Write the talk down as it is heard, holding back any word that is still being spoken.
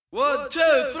1, 2,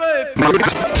 3, 4.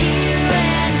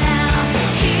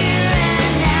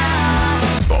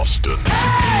 Boston.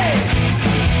 Hey!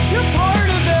 You're part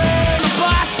of it!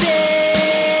 Boston!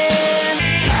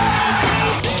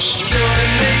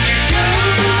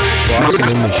 Boston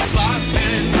Emissions.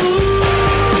 Ooh,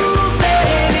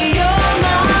 baby, you're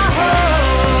my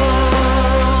home.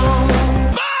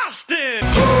 Boston!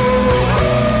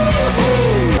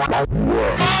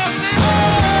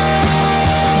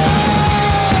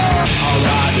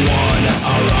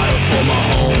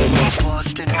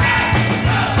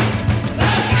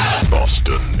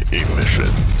 Boston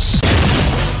Emissions.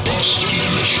 Boston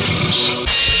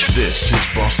Emissions. This is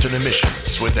Boston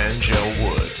Emissions with Angel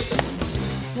Wood.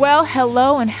 Well,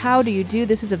 hello and how do you do?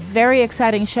 This is a very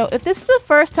exciting show. If this is the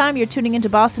first time you're tuning into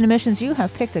Boston Emissions, you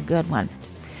have picked a good one.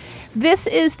 This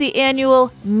is the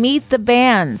annual Meet the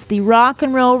Bands, the Rock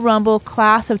and Roll Rumble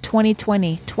Class of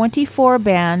 2020. 24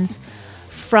 bands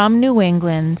from New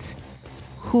England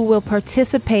who will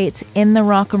participate in the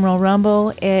Rock and Roll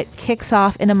Rumble. It kicks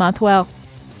off in a month,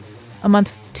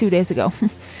 2 days ago.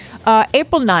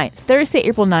 April 9th, Thursday,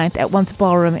 April 9th at Once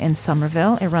Ballroom in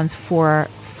Somerville. It runs for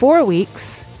 4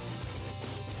 weeks.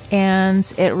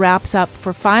 And it wraps up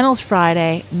for Finals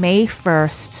Friday, May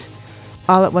 1st,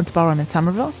 all at Once Ballroom in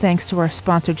Somerville. Thanks to our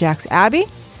sponsor, Jack's Abbey.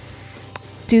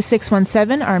 Do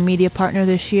 617, our media partner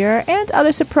this year, and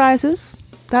other surprises.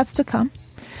 That's to come.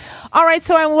 All right,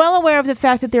 so I'm well aware of the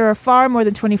fact that there are far more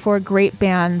than 24 great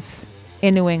bands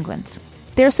in New England.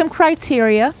 There's some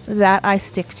criteria that I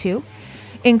stick to,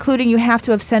 including you have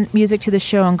to have sent music to the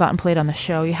show and gotten played on the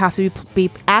show. You have to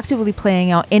be actively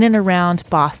playing out in and around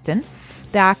Boston.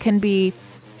 That can be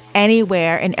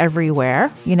anywhere and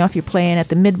everywhere. You know, if you're playing at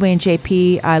the Midway in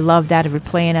JP, I love that. If you're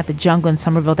playing at the Jungle in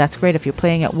Somerville, that's great. If you're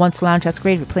playing at Once Lounge, that's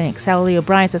great. If you're playing at Sally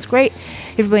O'Brien's, that's great.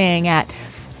 If you're playing at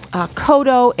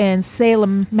Kodo in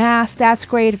Salem, Mass, that's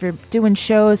great. If you're doing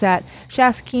shows at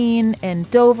Shaskeen in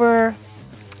Dover,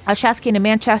 Shaskeen in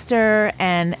Manchester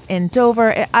and in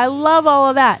Dover, I love all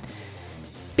of that.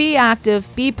 Be active,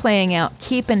 be playing out,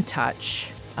 keep in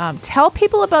touch. Tell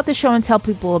people about the show and tell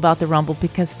people about the Rumble,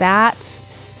 because that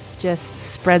just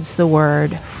spreads the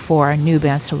word for new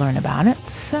bands to learn about it.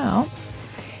 So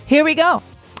here we go.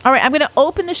 All right, I'm going to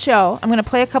open the show. I'm going to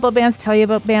play a couple of bands, tell you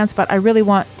about bands, but I really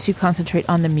want to concentrate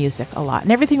on the music a lot.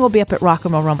 And everything will be up at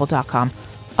rockandrollrumble.com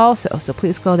also. So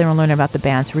please go there and learn about the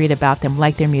bands, read about them,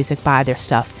 like their music, buy their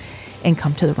stuff, and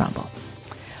come to the Rumble.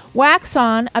 Wax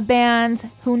On, a band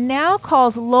who now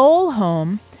calls Lowell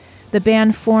home. The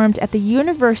band formed at the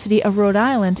University of Rhode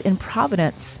Island in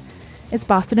Providence. It's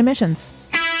Boston Emissions.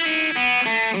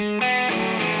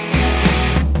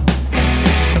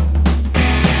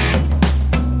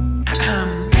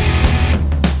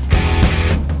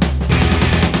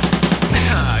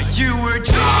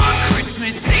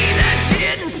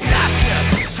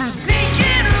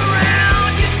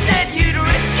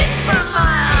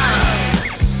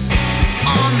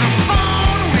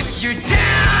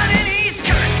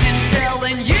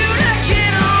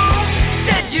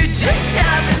 Just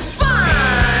having fun.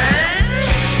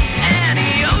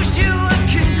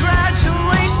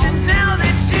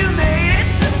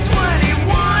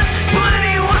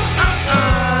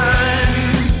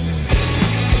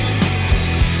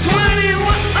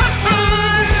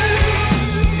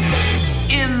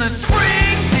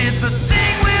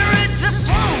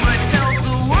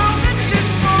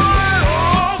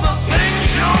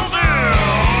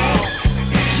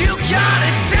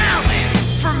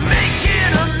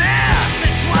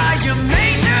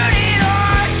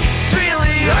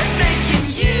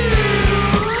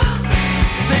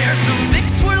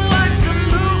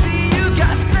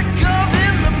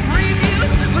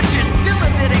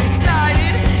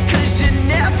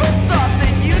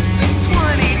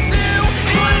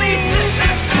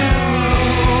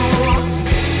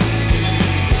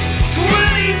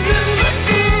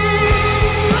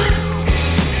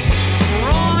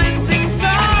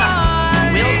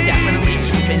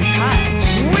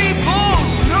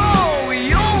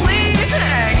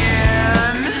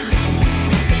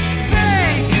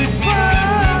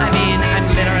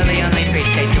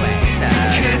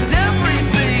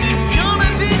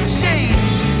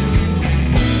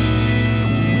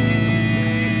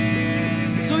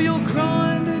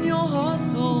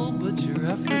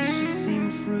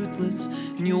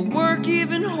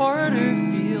 harder,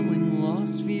 feeling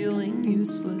lost, feeling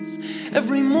useless.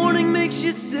 Every morning makes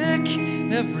you sick,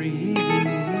 every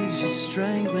evening leaves you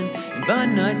strangling, and by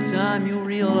nighttime you'll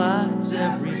realize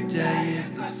every day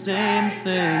is the same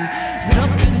thing.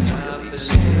 Nothing's really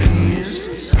changed.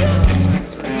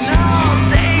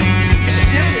 Same,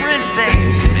 different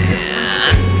things,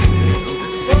 man.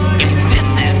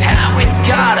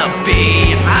 gotta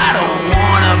be. I don't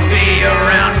wanna be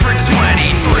around for 23.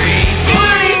 23.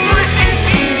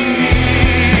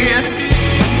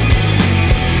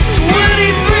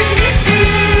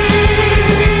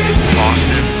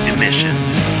 Boston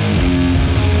Emissions.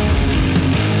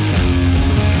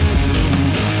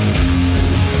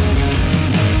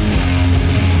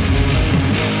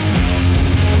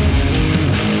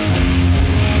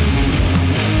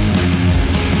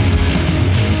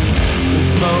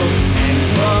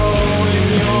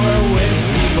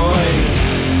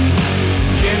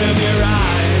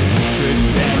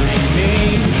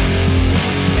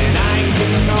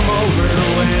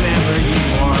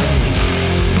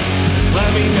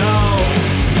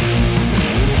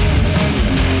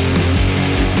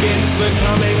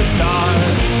 Becoming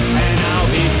stars, and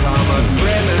I'll become a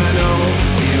criminal,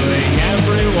 stealing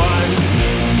everyone.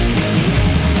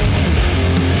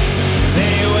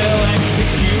 They will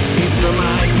execute me for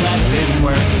my blessed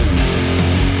works,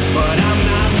 but I'm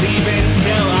not leaving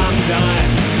till I'm done.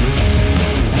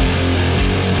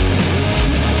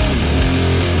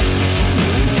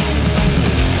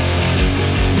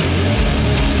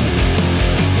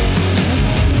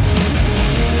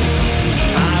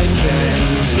 I've been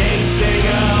chasing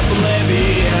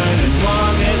oblivion as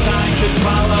long as I could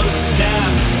follow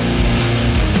steps,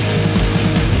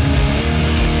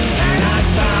 and I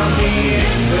found the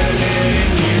infinite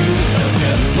in you. So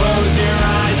just close your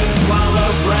eyes and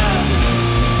swallow breath.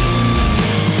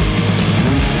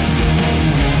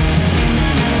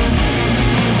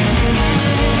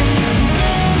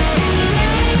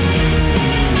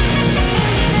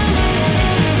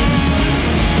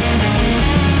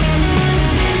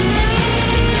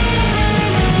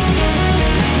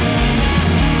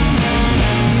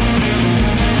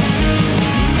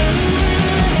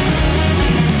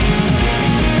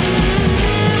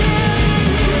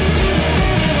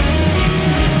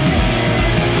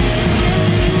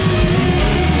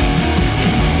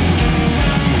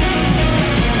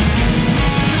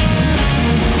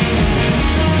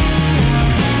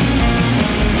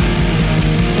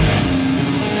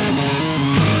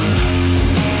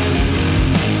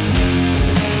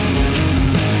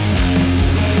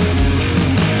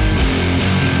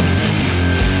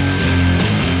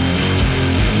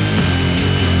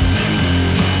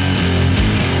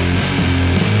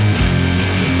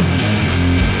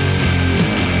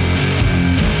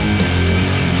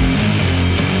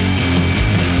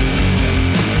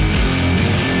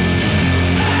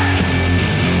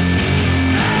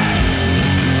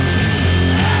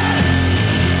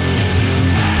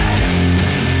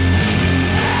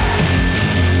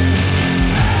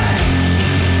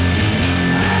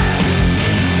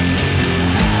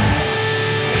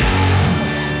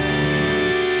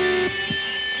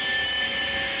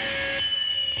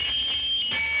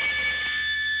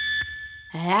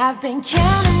 I've been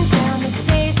counting down the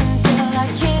days until I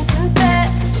can't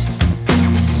confess.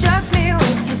 You struck me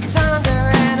with your thunder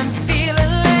and I'm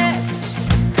feeling less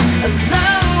alone,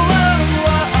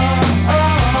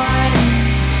 alone.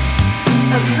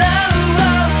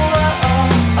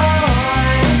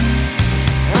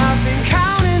 I've been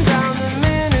counting down the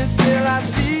minutes till I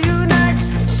see you next.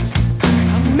 I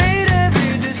made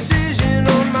every decision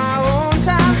on my own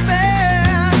time span.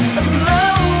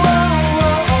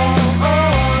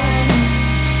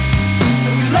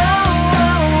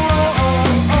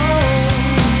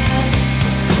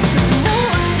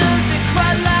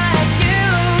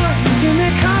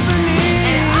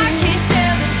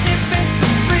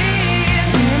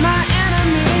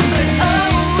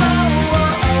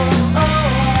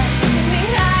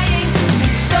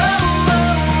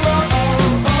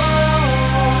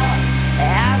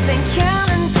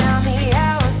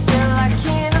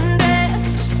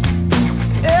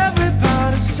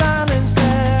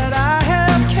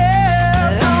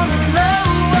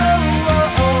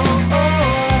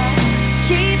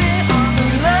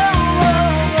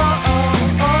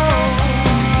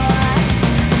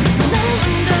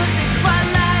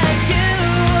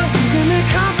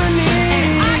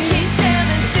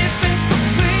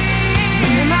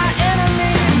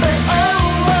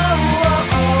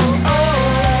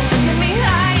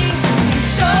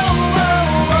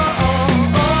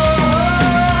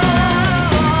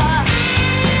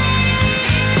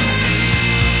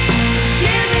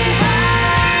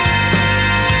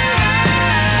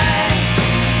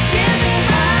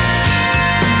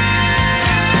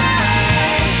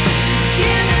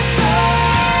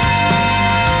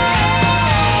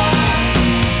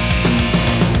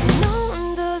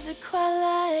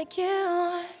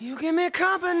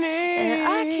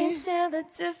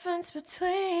 difference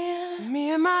between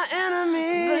me and my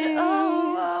enemy. But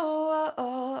oh,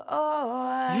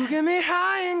 You get me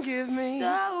high and give me so.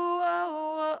 No one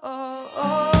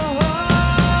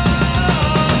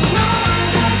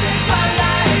does it quite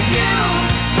like you.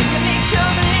 You give me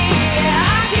company.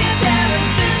 I can't tell the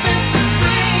difference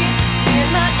between me and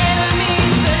my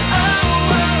enemies, but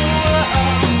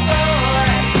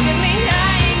you get me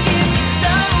high and give me so.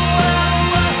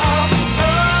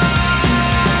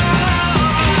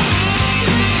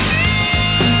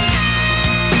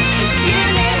 Give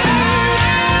me high.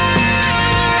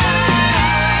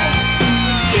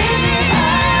 Give me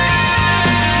high.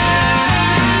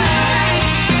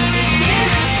 Give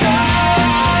me so.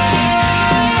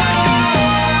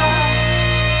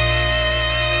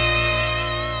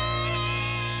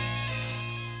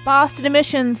 Boston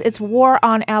Emissions, it's War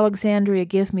on Alexandria,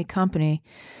 Give Me Company.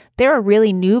 They're a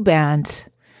really new band.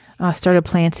 Started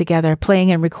playing together,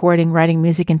 playing and recording, writing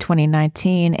music in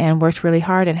 2019, and worked really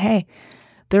hard. And hey,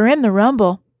 they're in the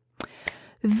Rumble.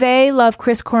 They love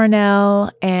Chris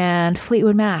Cornell and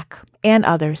Fleetwood Mac and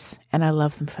others, and I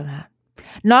love them for that.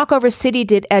 Knockover City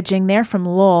did Edging. They're from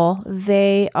Lowell.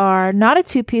 They are not a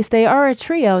two-piece. They are a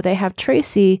trio. They have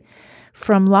Tracy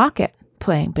from Lockett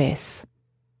playing bass.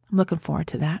 I'm looking forward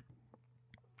to that.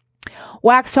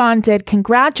 Wax On did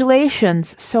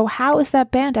Congratulations. So how is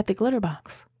that band at the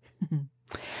Glitterbox?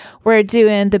 We're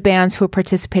doing the bands who are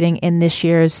participating in this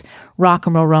year's Rock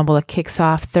and Roll Rumble. It kicks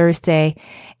off Thursday,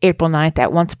 April 9th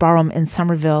at Once Ballroom in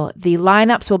Somerville. The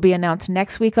lineups will be announced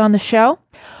next week on the show.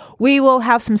 We will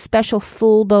have some special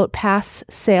full boat pass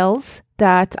sales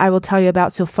that I will tell you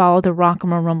about, so follow the Rock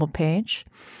and Roll Rumble page.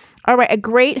 All right, a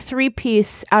great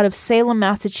three-piece out of Salem,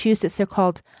 Massachusetts. They're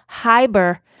called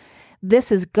Hyber.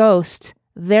 This is Ghost.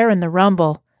 They're in the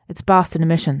Rumble. It's Boston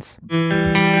Emissions.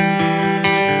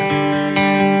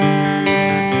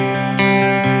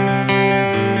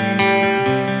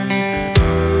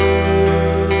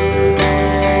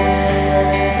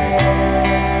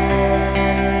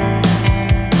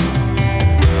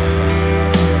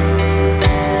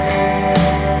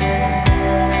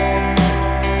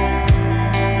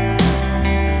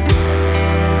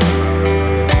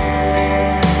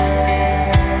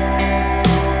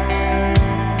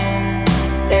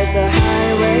 There's a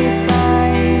highway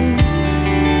sign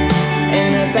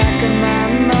in the back of my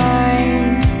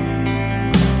mind,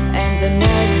 and an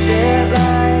exit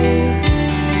light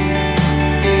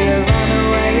to your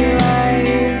runaway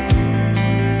life.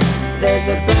 There's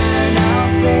a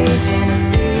burnout page in a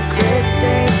secret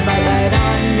stage, spotlight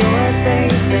on your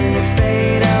face and you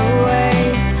fade away.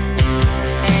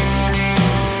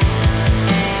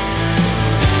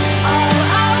 I'll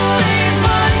always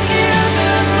want you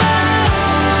the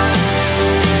most,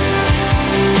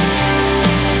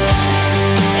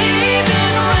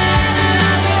 even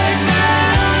whenever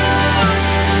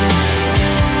goes,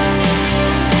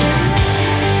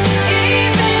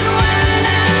 even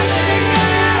whenever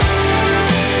goes.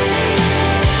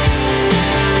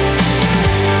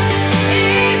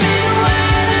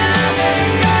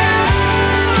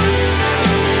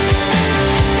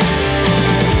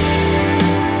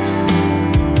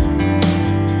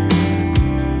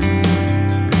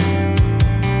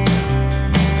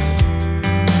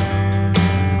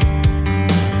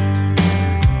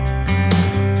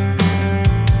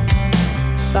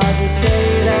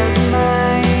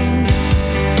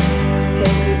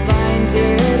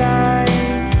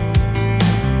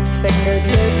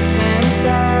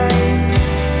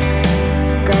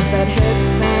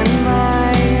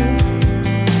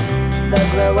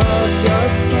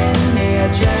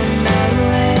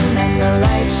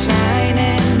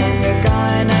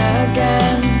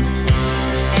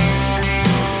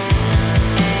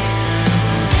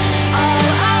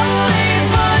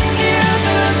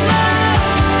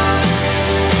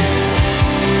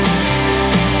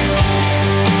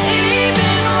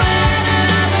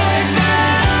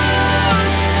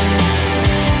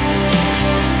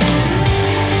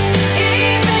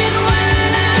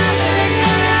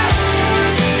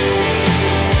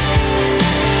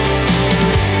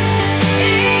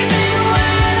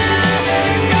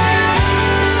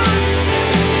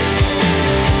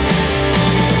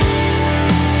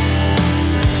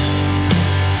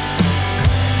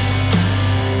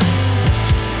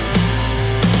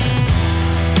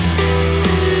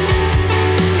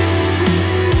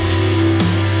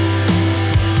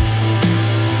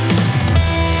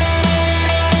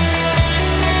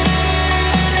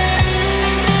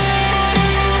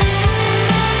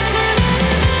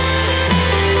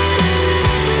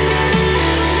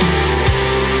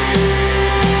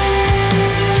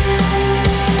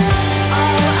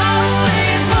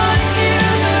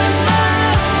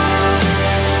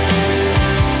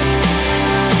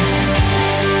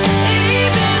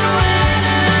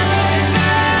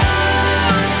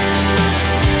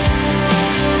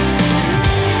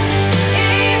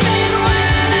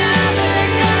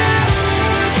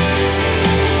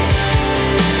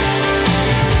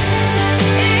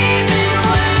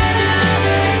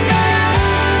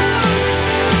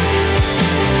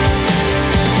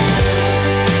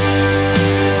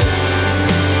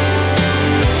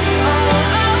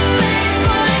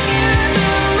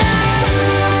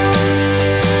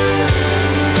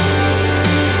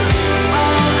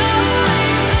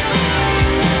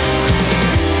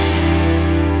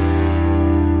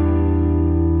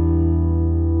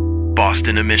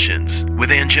 Boston Emissions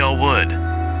with Angel Wood.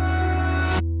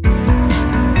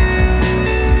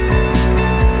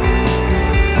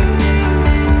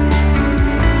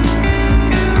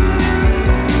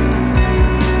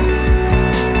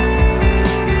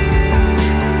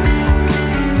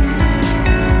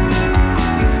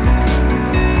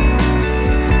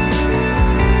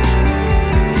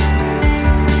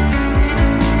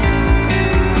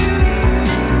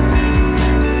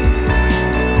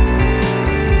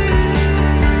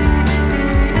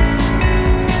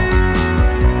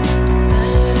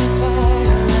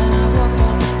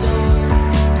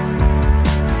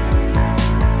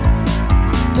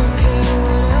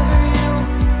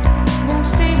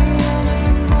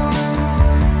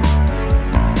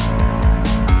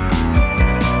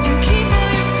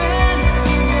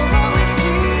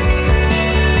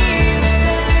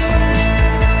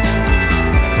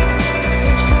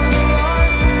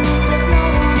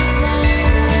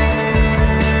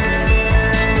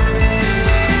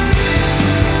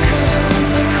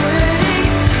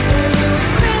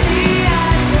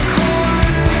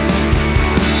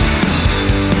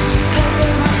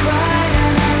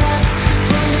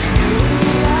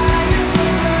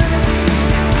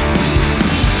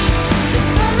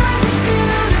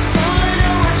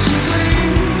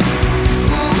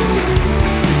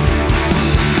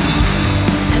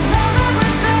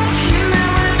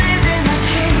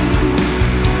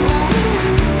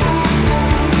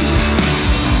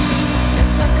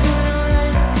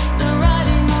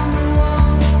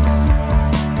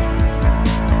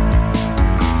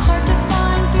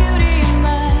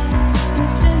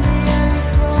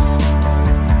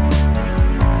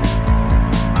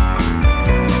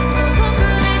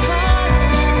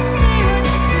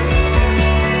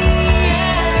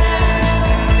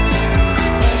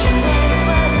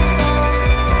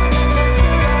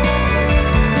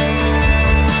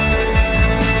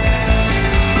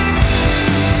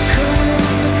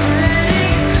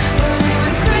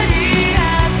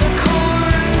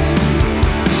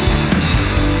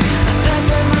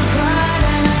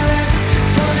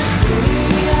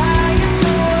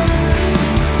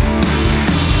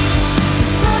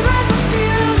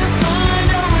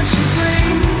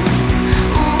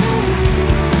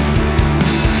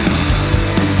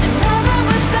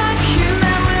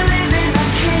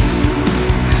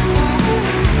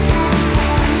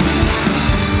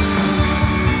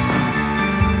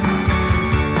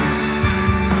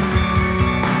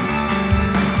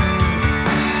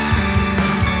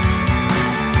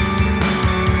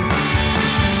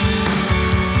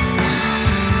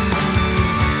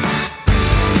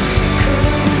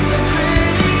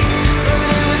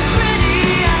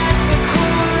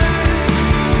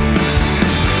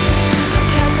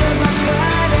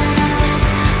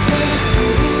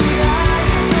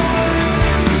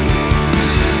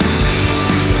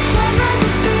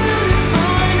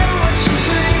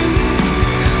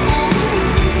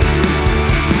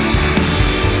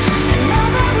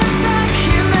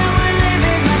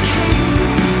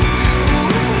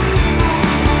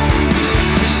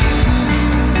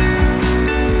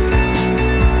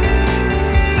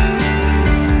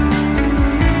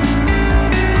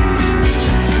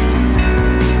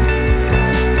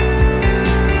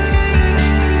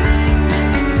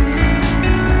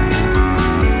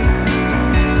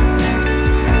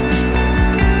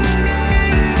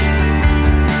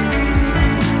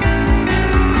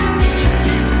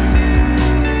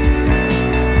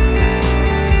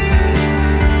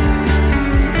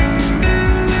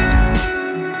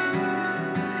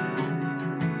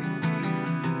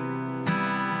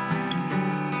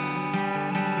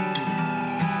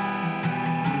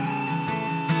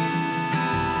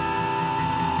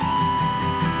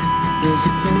 There's a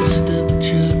bus-stop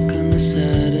truck on the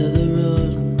side of the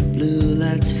road. Blue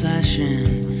lights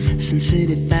flashing. Sin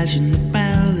City fashion. The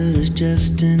Prowler is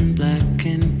dressed in black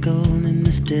and gold in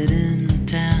this dead-end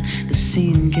town. The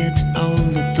scene gets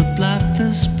old at the block.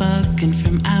 The sparking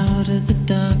from out of the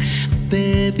dark. A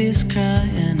baby's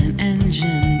crying, an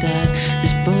engine dies.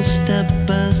 This bus-stop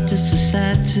bus is a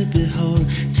sight to behold.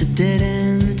 It's a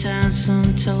dead-end town, so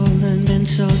I'm told and been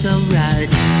told alright.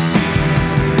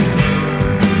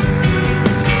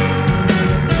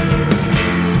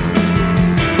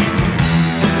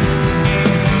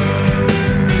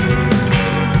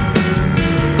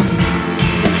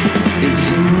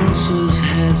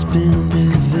 Has been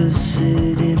River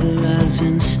City, the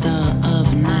rising star of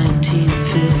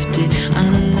 1950.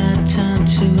 On a lifetime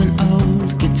to an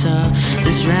old guitar.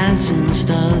 There's rising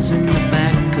stars in the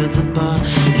back of the bar.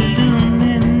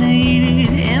 Illuminated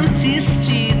empty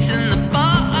streets and the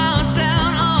bar all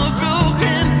sound all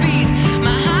broken beats.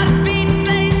 My heartbeat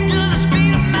plays to the speed.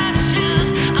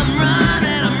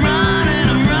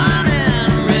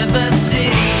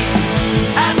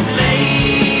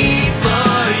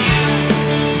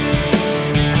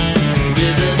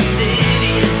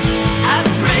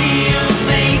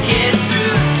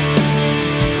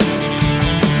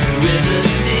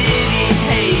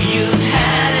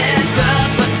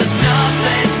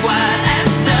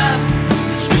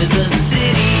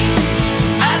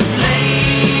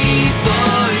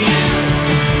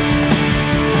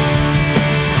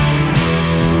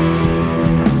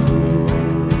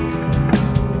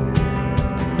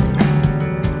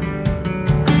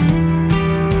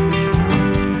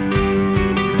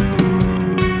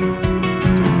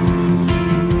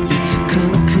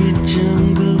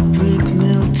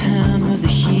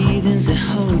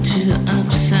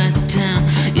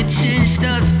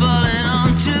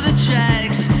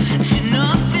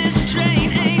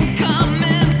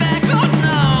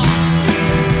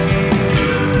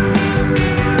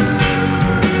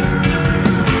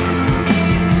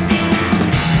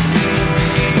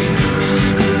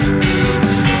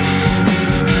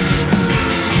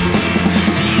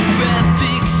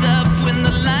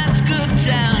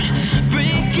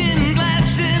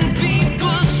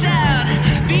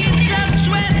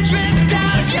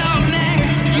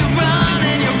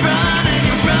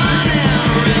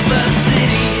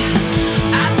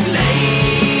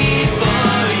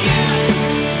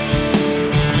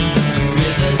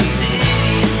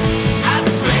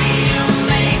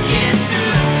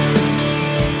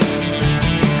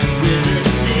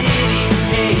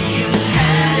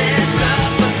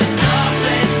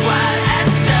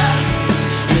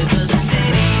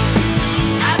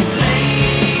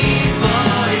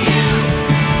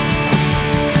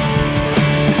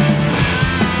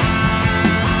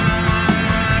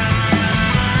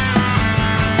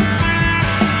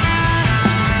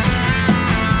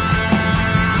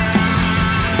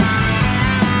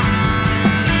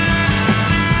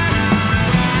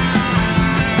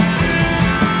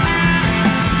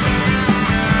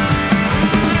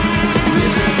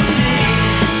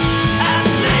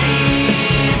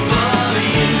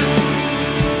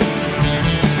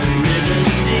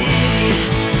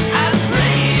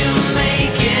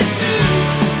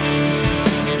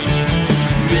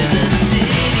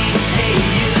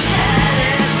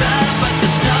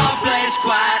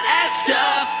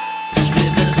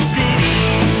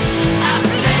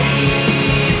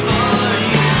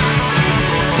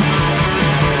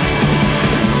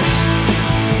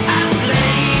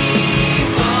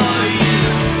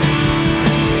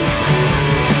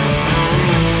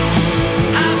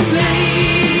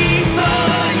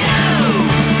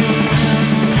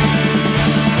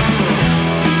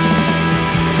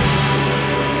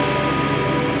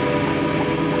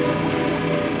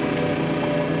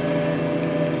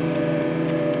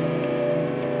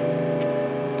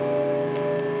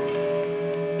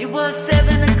 It was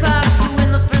 7 o'clock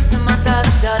when the first of my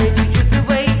thoughts started to drift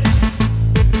away.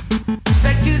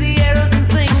 Back to the arrows and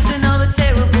slings and all the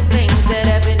terrible things that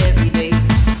happen every day.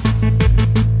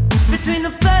 Between the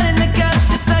blood and the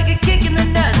guts, it's like a kick in the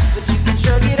nuts, but you can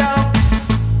shrug it off.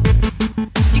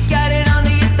 You got it under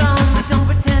your thumb, but don't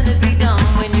pretend to be dumb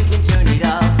when you can turn it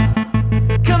off.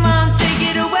 Come on,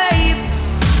 take it away.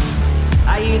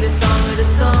 I hear the song of the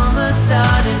summer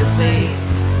starting to play.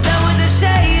 Down with the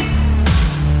shade.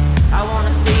 I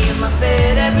wanna stay in my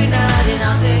bed every night and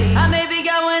all day. I may be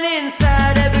going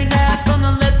inside every night from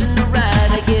the left and the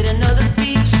right. I get another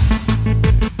speech.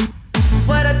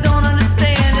 What I don't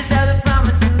understand is how the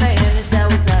promising man is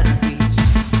always out of reach.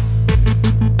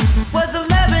 Was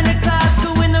 11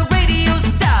 o'clock when the radio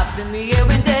stopped and the air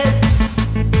went dead.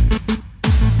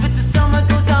 But the summer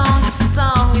goes on just as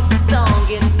long as the song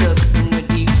gets stuck somewhere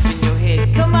deep in your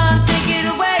head. Come on, take it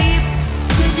away.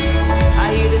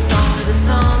 I hear the song of the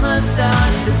summer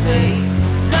starting to play.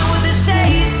 Down with the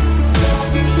shade.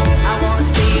 I wanna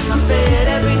stay in my bed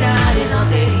every night and all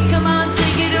day. Come on,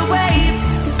 take it away.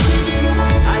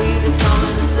 I hear the song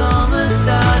of the summer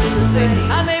starting to play.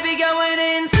 I may be going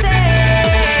insane.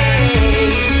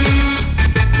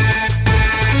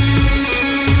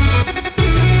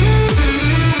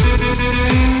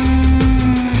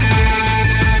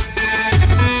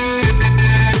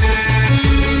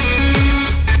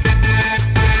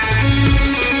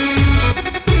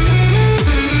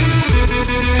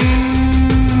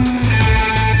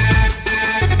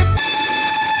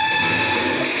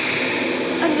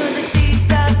 Another day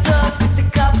starts up with the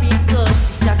coffee and cup.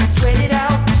 You start to sweat it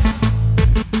out.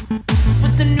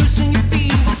 Put the noose on your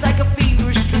feet. It's like a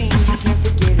feverish dream you can't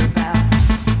forget about.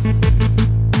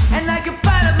 And like a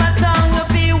bite of my tongue, I'll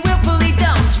be willfully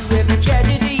dumb to every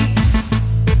tragedy.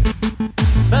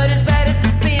 But as bad as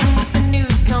it's been with the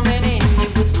news coming in,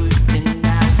 it was worse than I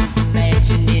was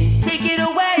imagining. Take it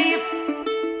away.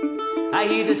 I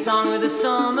hear the song of the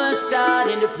summer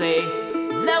starting to play.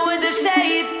 Lower the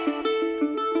shade.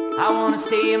 I wanna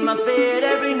stay in my bed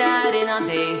every night and all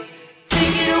day.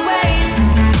 Take it away.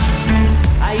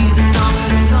 I hear the song of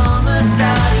the summer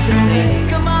starting to play.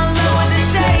 Come on, lower the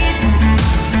shade.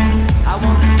 I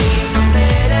wanna stay in my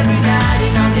bed every night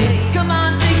and all day. Come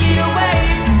on, take it away.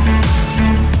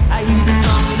 I hear the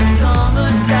song of the summer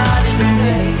starting to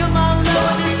play. Come on,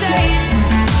 lower the shade.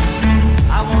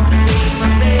 I wanna stay in my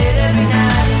bed every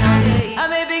night and all day. I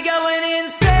may be going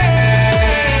insane.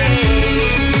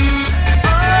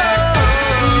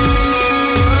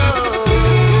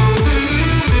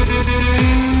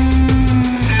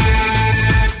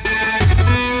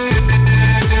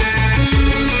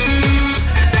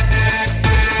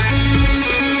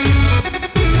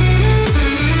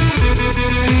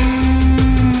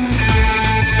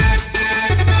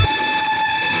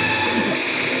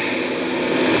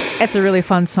 It's a really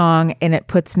fun song, and it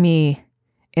puts me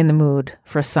in the mood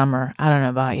for summer. I don't know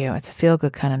about you. It's a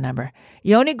feel-good kind of number.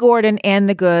 Yoni Gordon and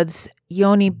the Goods.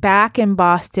 Yoni, back in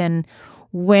Boston,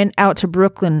 went out to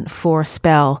Brooklyn for a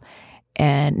spell,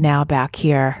 and now back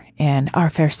here in our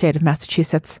fair state of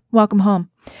Massachusetts. Welcome home.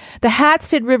 The Hats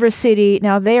did River City.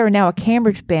 Now, they are now a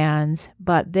Cambridge band,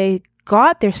 but they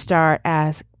got their start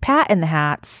as Pat and the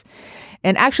Hats,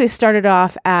 and actually started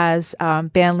off as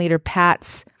band leader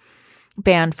Pat's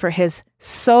band for his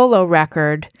solo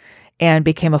record, and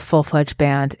became a full-fledged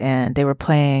band, and they were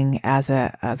playing as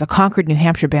a Concord, New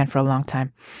Hampshire band for a long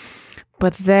time.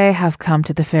 But they have come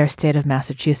to the fair state of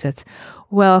Massachusetts.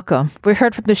 Welcome. We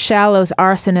heard from the Shallows,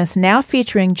 Arsonist, now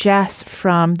featuring Jess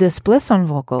from This Bliss on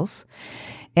vocals,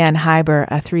 and Hyber,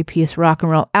 a three-piece rock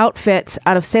and roll outfit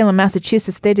out of Salem,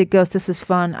 Massachusetts. They did Ghost. This is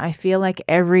fun. I feel like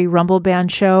every Rumble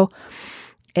Band show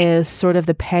is sort of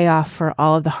the payoff for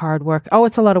all of the hard work. Oh,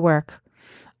 it's a lot of work.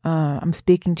 I'm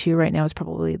speaking to you right now. It's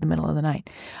probably the middle of the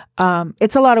night.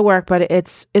 It's a lot of work, but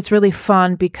it's really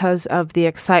fun because of the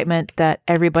excitement that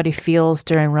everybody feels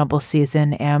during Rumble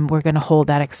season, and we're going to hold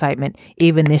that excitement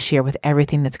even this year with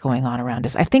everything that's going on around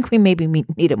us. I think we maybe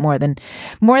need it more than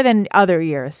other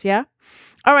years. Yeah.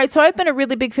 All right. So I've been a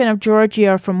really big fan of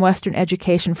Giorgio from Western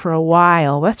Education for a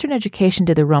while. Western Education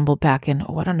did the Rumble back in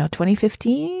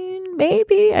 2015,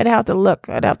 maybe. I'd have to look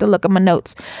at my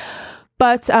notes.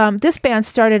 But this band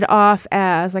started off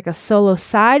as like a solo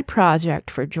side project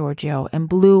for Giorgio and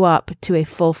blew up to a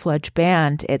full-fledged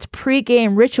band. It's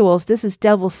Pre-Game Rituals. This is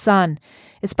Devil's Son.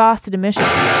 It's Boston Emissions.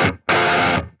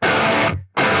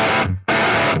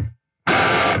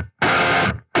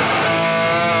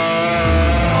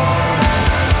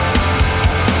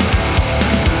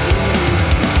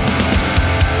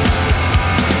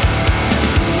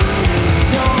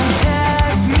 Don't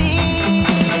test me.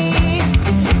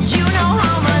 You know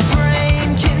how much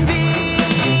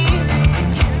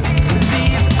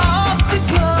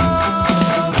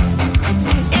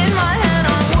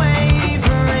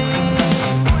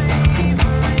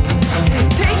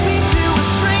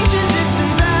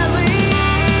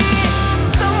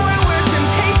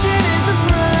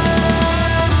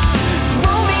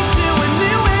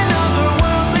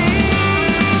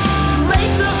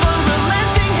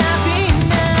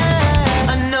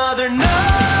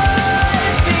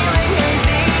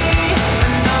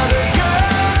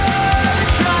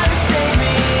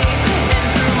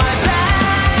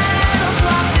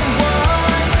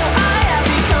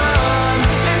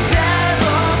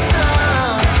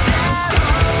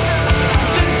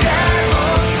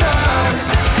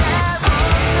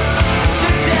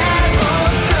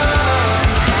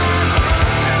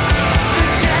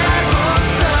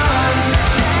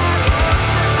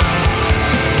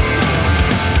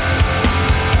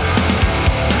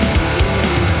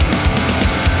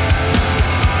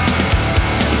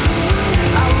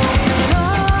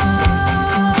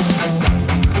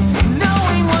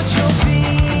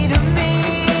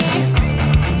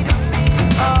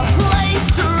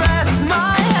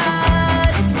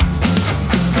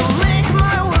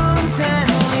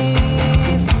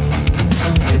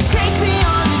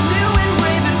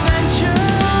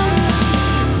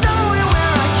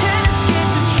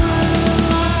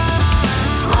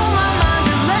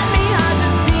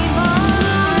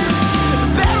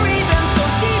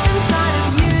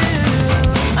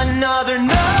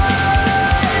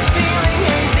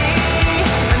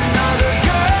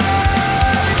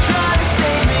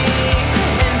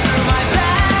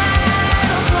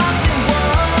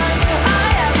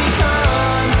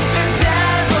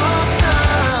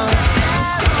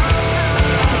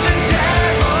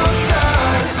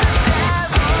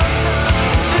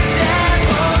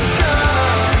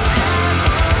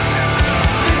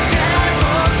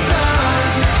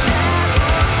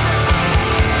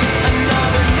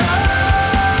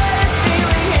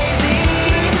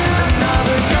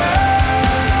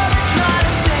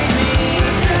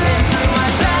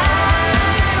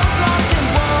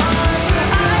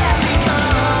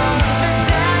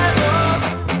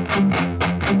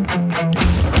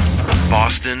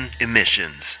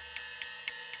Emissions.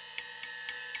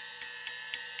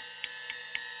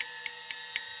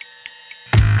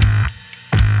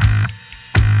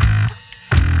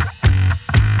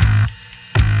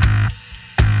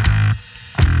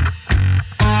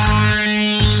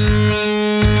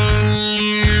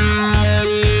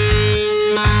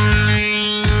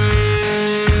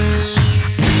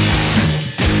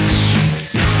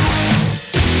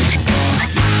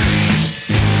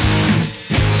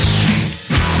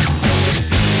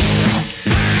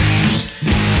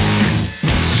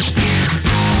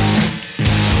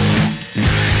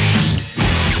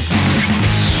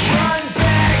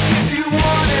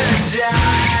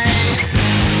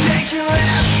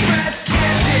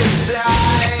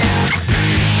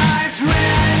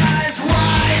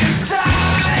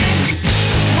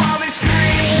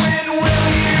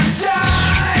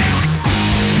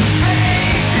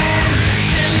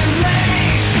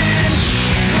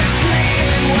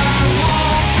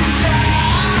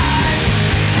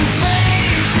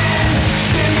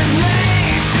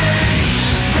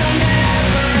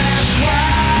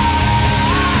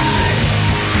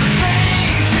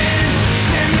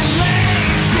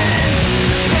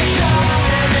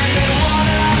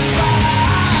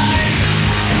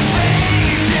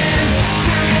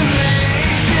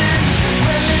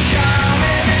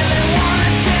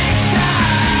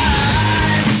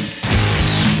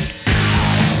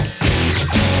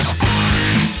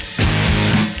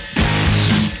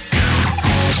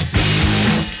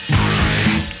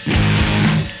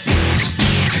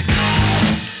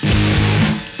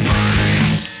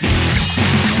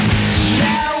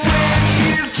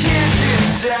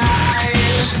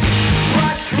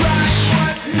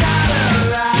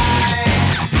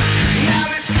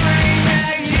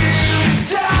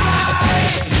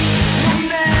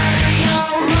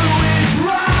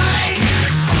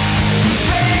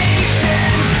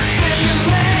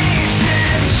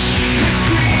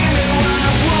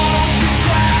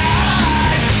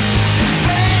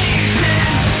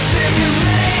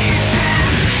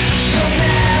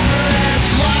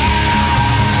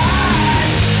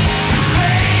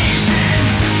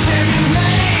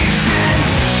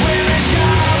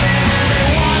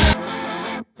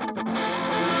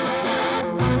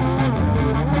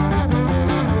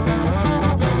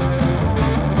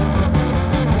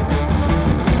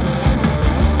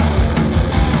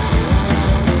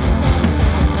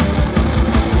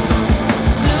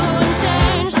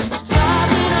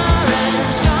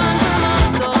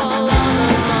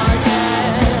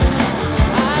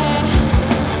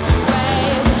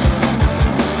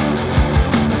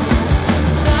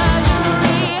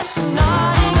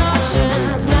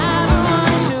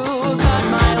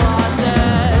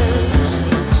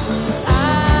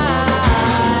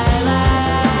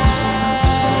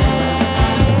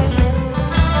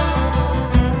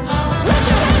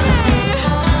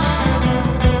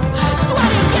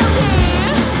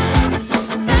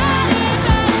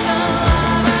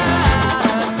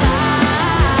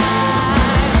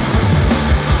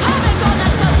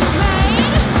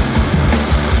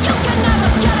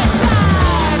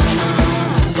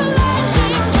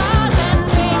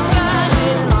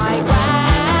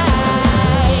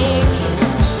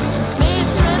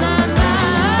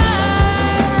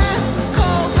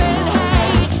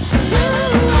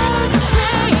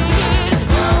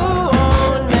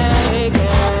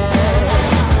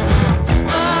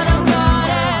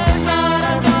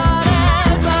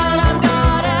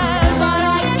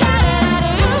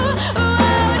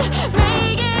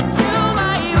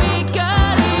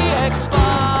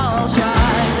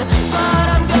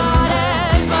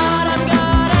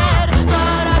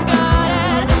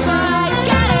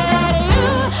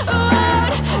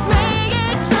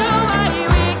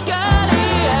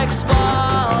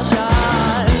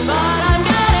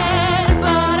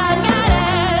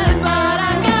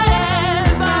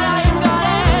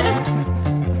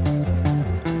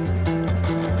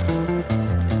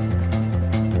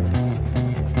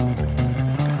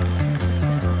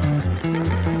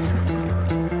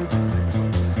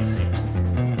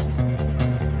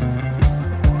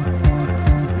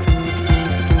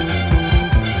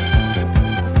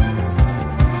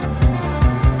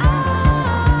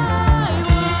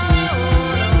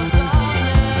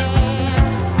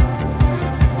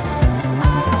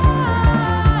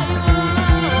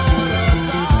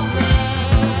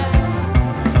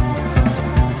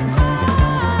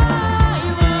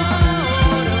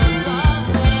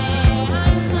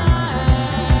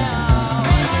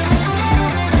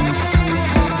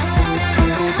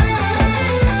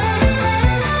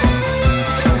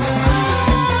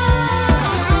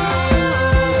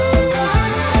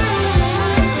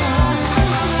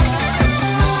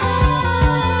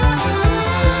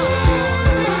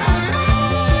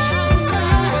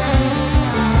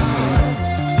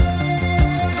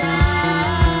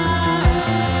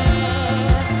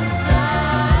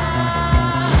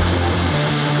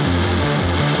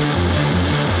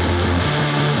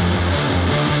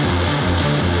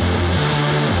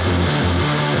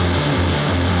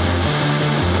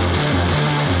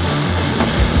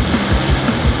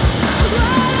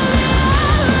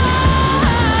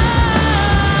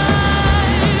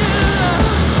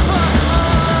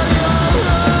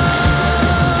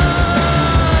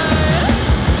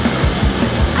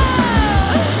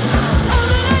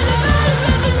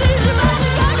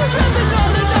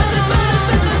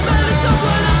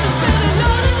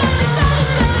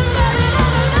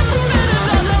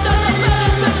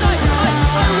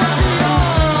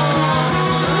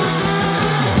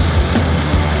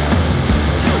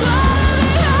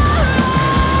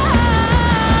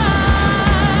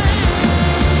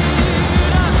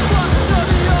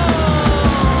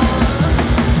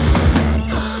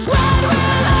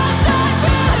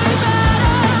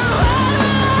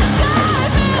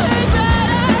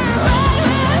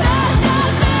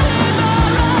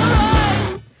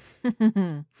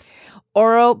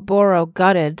 Ouroboros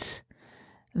gutted.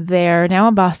 They're now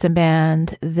a Boston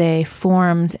band. They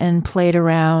formed and played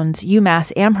around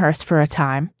UMass Amherst for a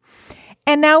time.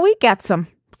 And now we get some.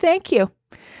 Thank you.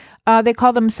 They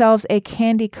call themselves a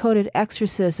candy-coated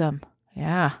exorcism.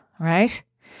 Yeah, right?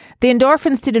 The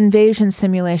Endorphins did Invasion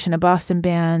Simulation, a Boston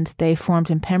band. They formed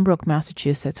in Pembroke,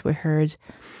 Massachusetts. We heard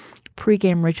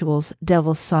Pre-Game Rituals,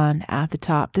 Devil's Son at the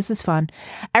top. This is fun.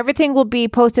 Everything will be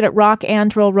posted at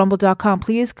rockandrollrumble.com.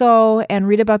 Please go and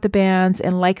read about the bands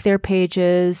and like their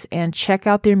pages and check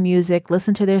out their music,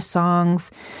 listen to their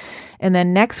songs. And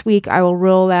then next week, I will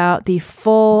roll out the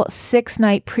full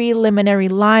 6-night preliminary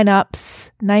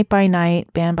lineups, night by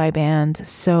night, band by band,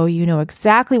 so you know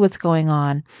exactly what's going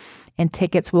on. And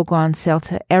tickets will go on sale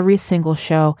to every single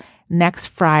show next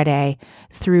Friday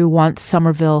through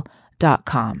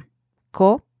oncesomerville.com.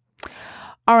 Cool?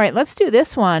 All right, let's do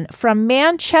this one. From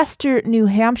Manchester, New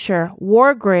Hampshire,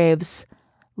 Wargraves,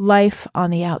 Life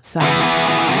on the Outside.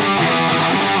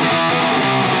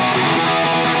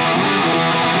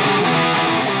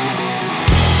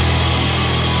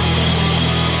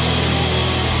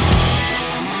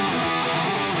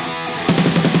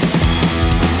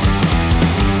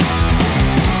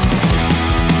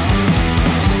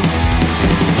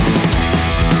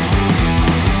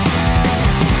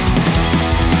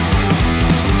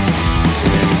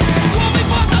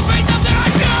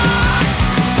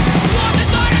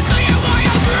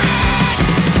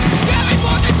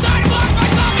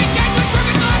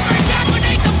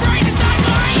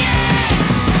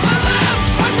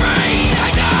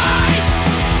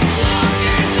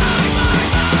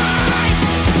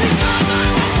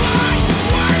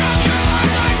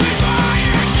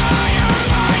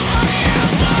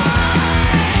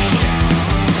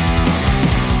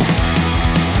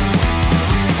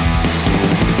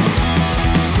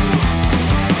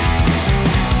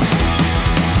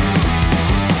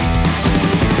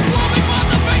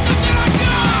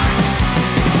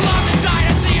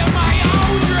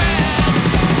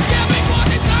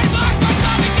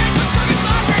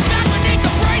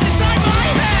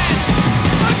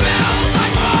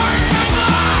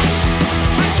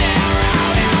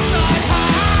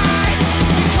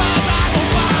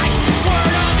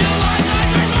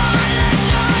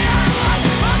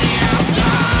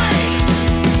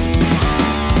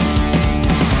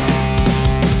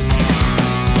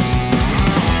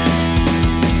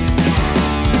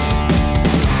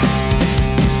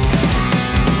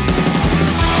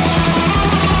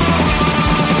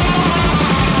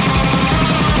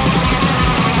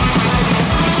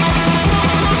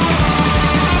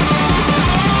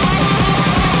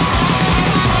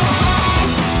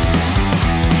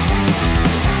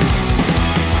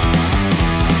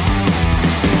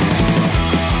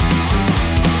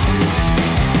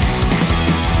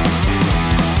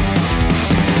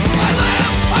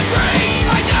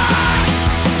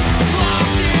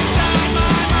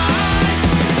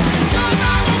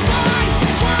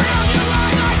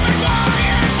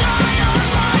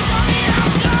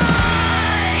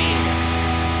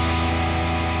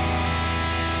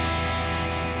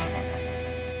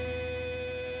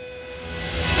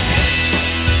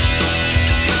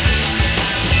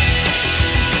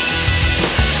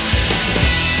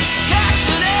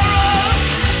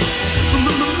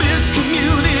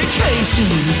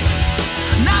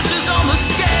 Notches on the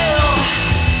scale,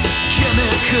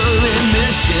 chemical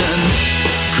emissions,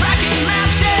 cracking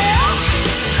matches,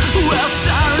 well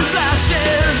siren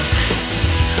flashes.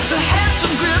 The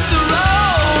handsome grip the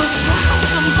rose,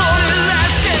 some 40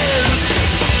 lashes.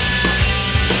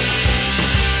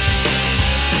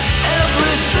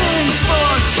 Everything's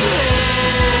for sale.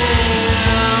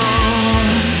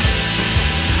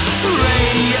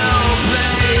 Radio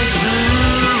plays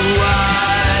blue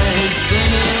eyes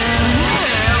singing.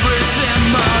 Everything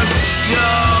must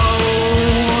go.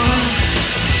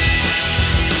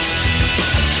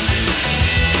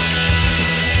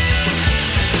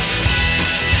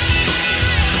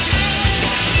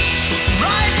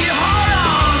 Write your heart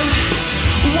on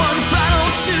one final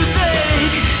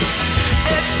toothache.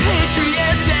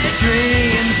 Expatriate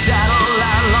dreams,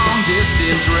 satellite long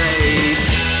distance rates.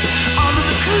 Under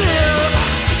the clip,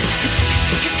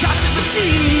 cut to the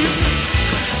teeth.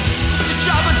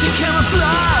 Drop into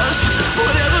camouflage,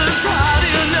 whatever's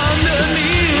hiding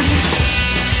underneath.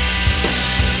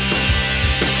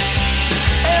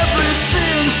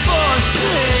 Everything's for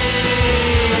sale.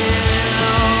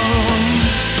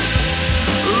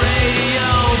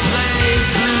 Radio plays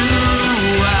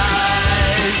blue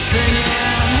eyes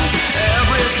singing.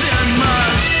 Everything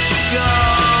must go.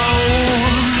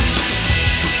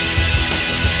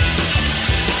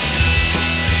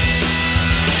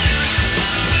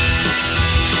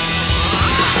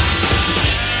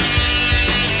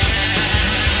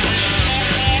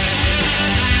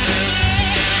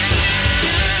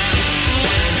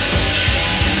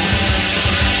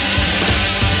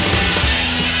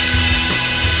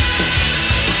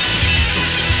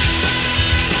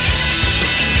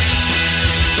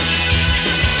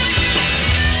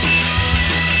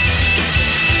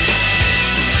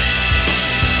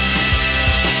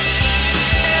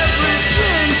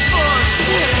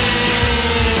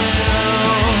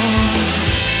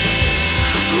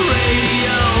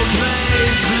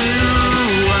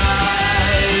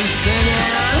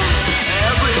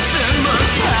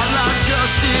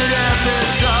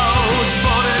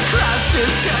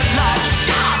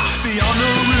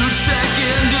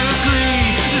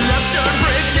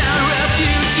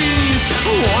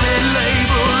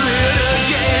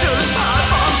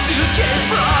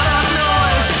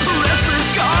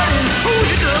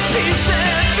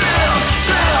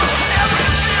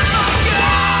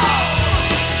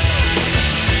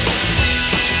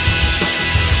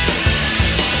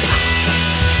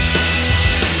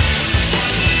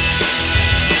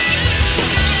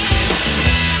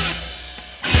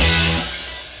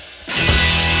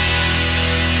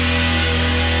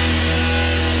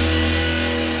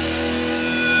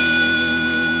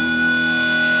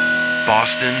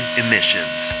 Boston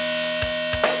Emissions.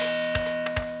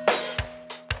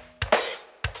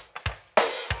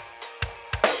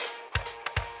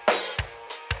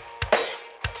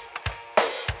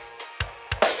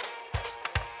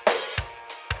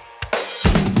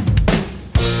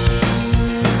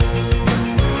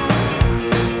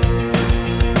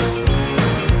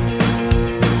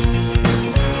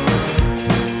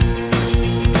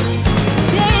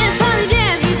 Dance, honey,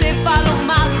 dance, you say follow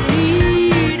my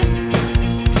lead.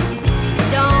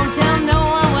 Don't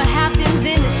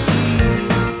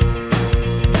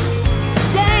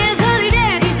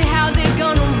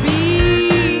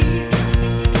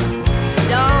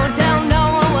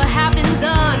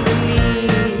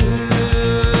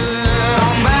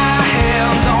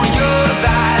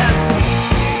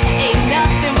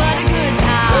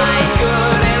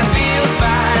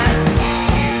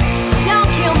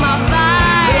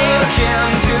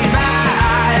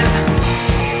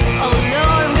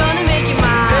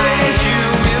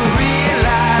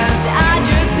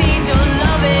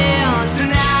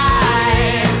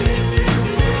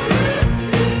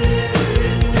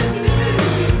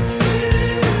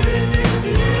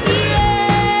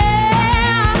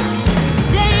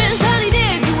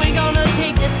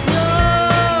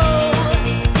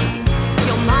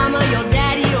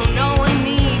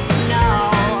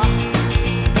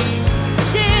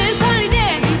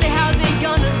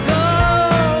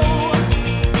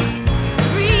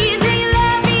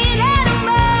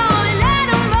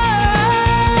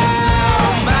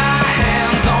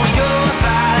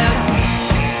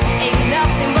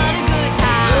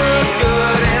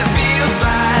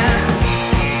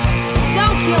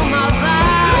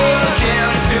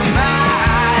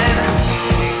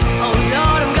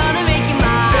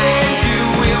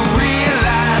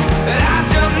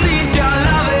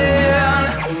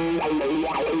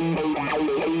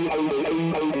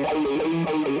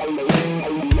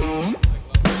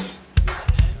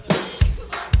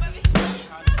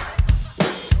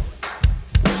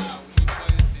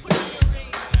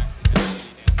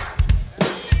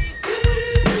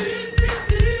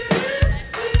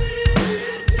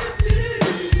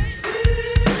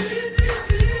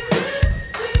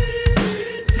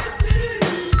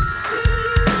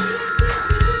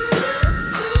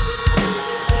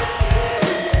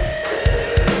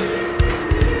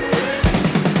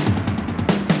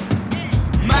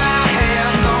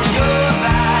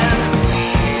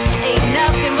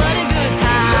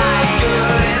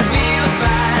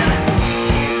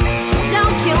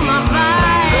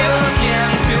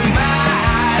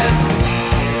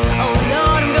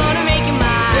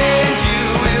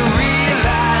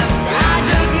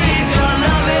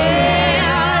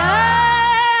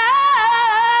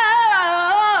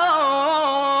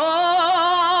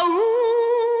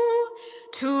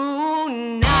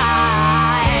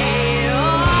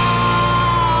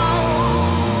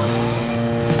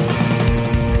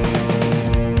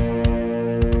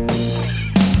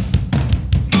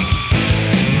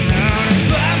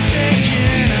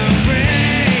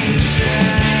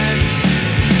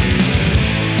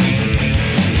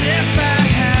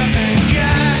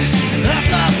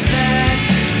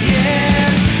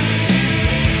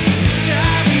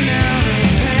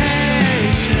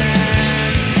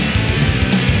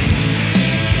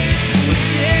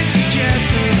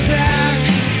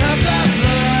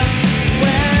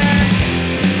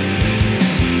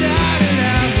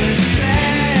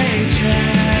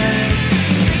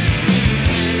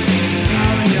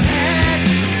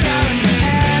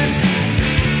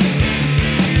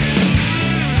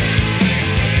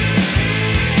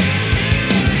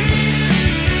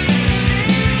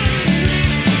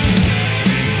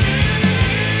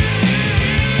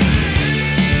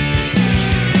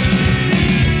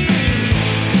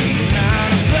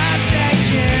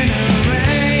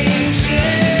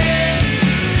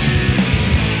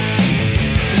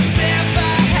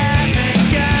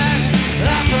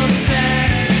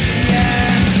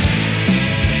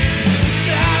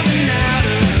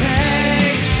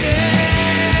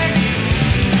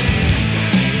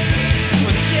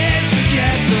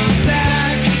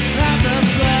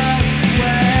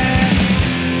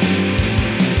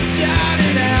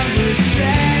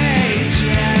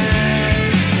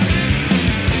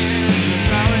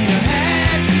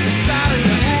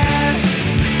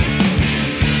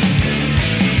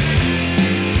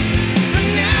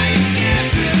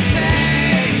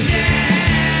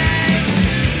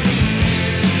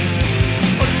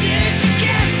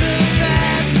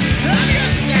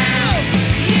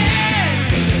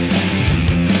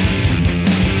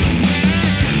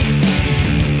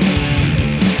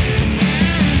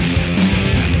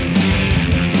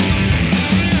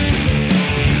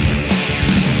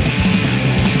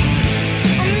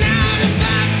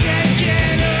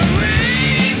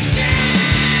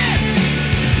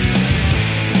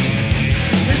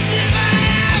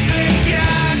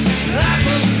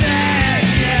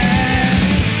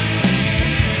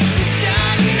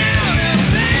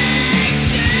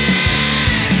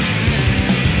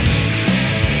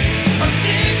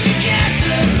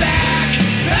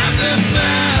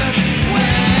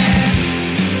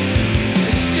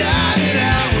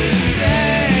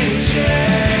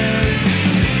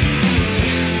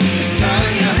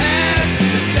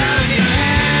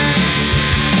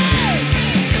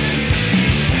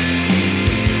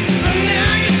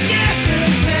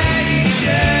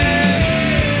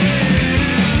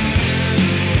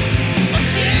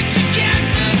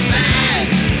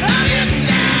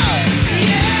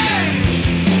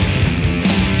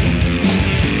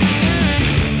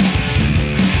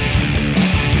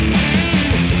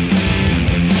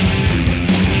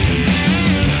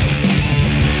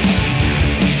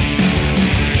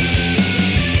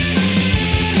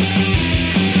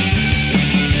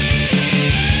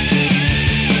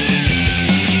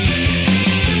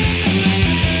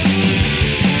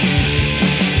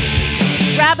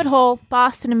Hole,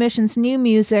 Boston Emissions, new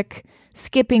music,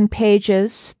 Skipping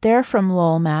Pages. They're from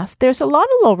Lowell, Mass. There's a lot of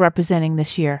Lowell representing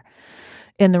this year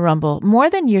in the Rumble, more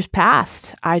than years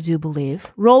past, I do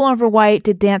believe. Roll Over White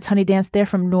did Dance Honey Dance. They're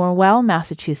from Norwell,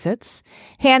 Massachusetts.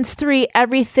 Hands 3,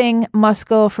 Everything Must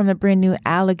Go from the brand new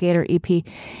Alligator EP.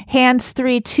 Hands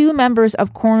 3, 2 members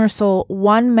of Corner Soul,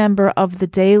 1 member of the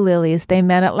Daylilies. They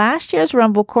met at last year's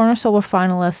Rumble. Corner Soul were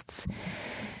finalists.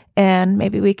 And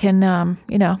maybe we can,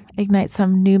 ignite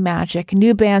some new magic.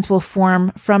 New bands will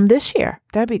form from this year.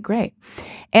 That'd be great.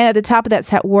 And at the top of that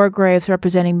set, Wargraves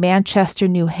representing Manchester,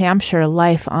 New Hampshire,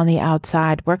 Life on the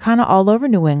Outside. We're kind of all over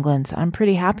New England. I'm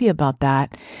pretty happy about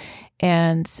that.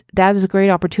 And that is a great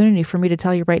opportunity for me to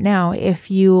tell you right now, if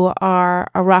you are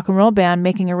a rock and roll band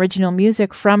making original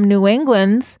music from New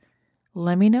England,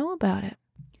 let me know about it.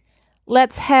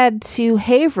 Let's head to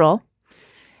Haverhill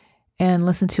and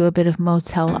listen to a bit of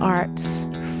Motel Art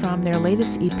from their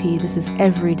latest EP. This is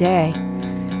Every Day.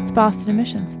 It's Boston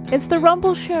Emissions. It's the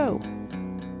Rumble Show.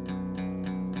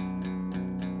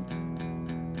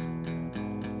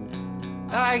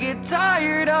 I get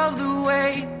tired of the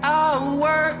way I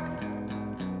work.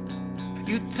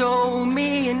 You told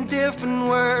me in different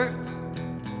words.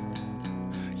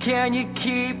 Can you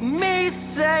keep me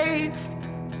safe?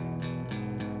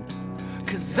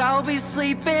 'Cause I'll be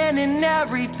sleeping in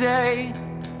every day.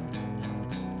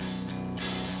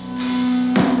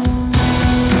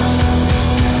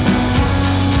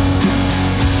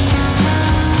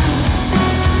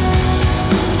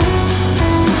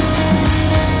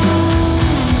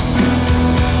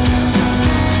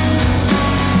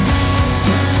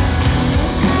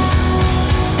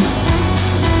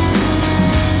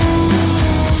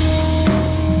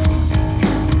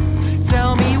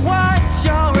 Tell me what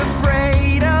you're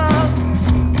afraid of.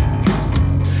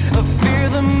 Fear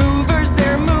the movers,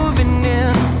 they're moving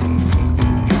in.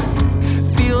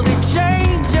 Feel the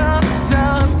change of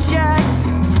subject.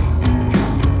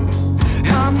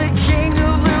 I'm the king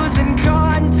of losing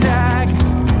contact.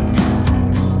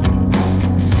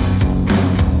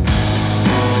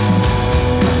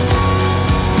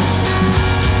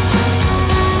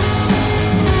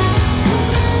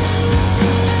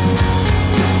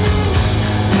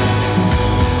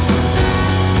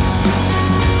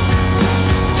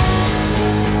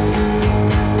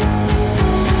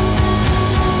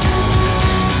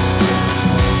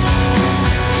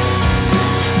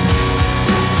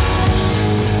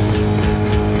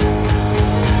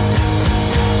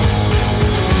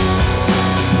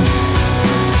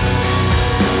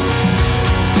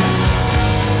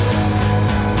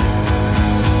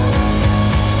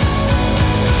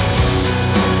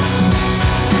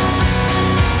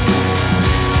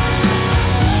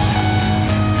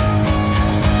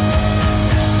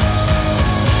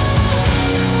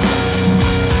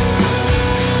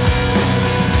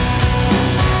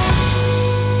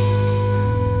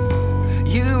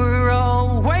 You were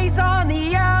always on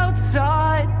the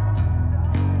outside,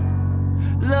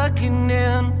 looking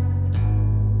in.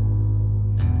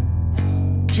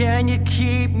 Can you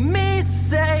keep me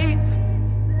safe?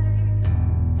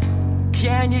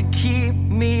 Can you keep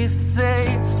me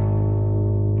safe?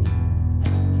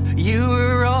 You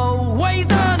were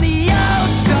always on the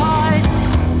outside,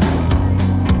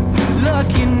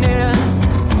 looking in.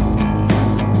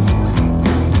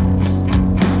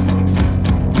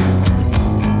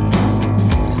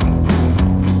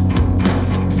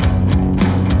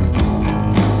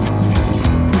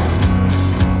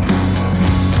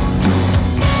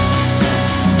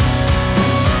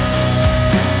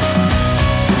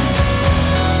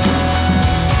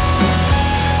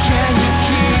 Can you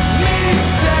keep me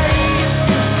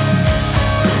safe?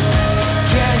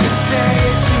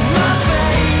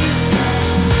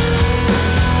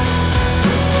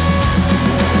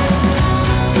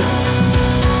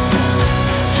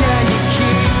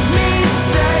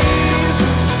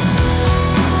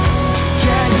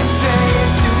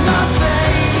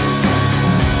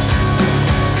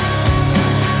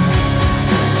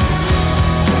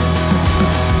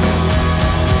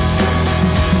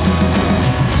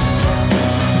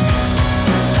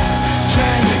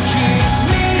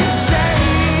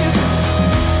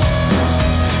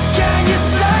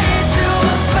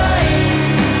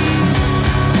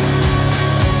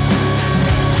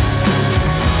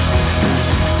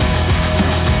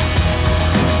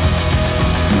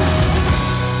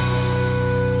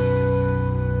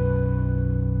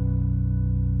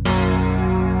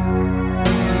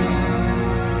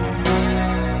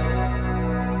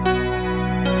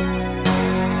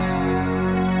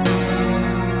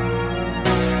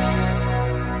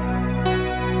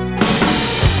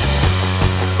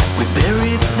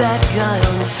 that guy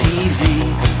on TV,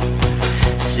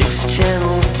 6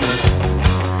 channels deep,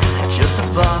 just a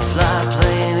barfly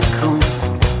playing a coon.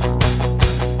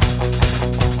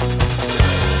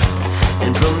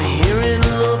 And from here it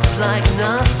looks like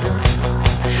nothing,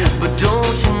 but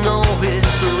don't you know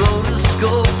it's a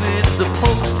rotoscope, it's a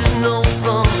post-it note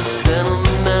from the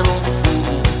sentimental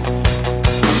fool.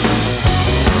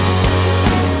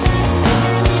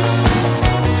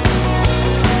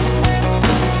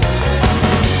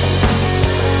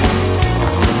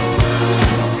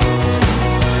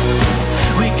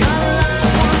 We got a lot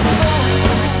of fun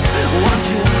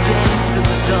watching dance in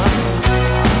the dark.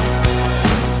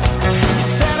 You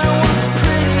said I was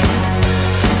pretty,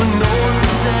 but no one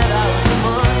said I was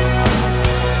smart.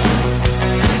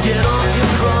 Get off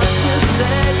your cross, you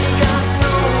said you got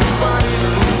nobody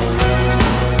fooled.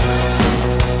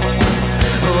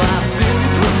 Oh, I've been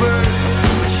perverse,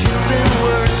 but you've been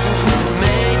worse since we've been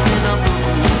making up the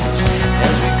rules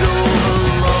as we go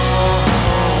along.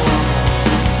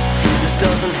 This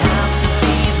doesn't have to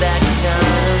be that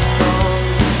kind of song.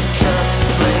 Just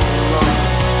play along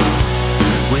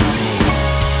with me.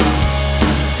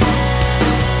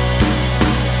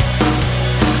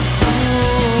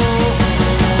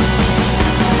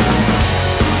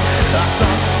 I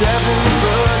saw 7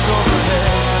 birds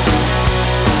overhead,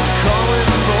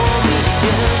 calling for me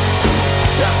again.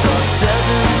 I saw 7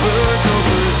 birds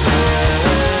overhead,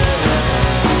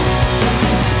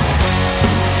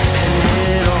 and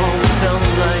it all felt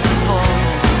like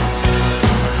falling,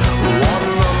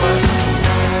 water on my skin,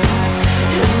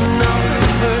 and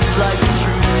nothing hurts like the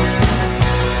truth.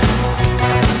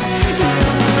 You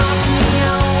knocked me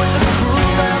out with a cruel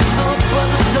left hook, but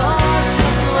the stars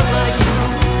just look like you.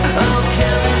 I'll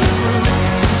carry you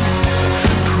through.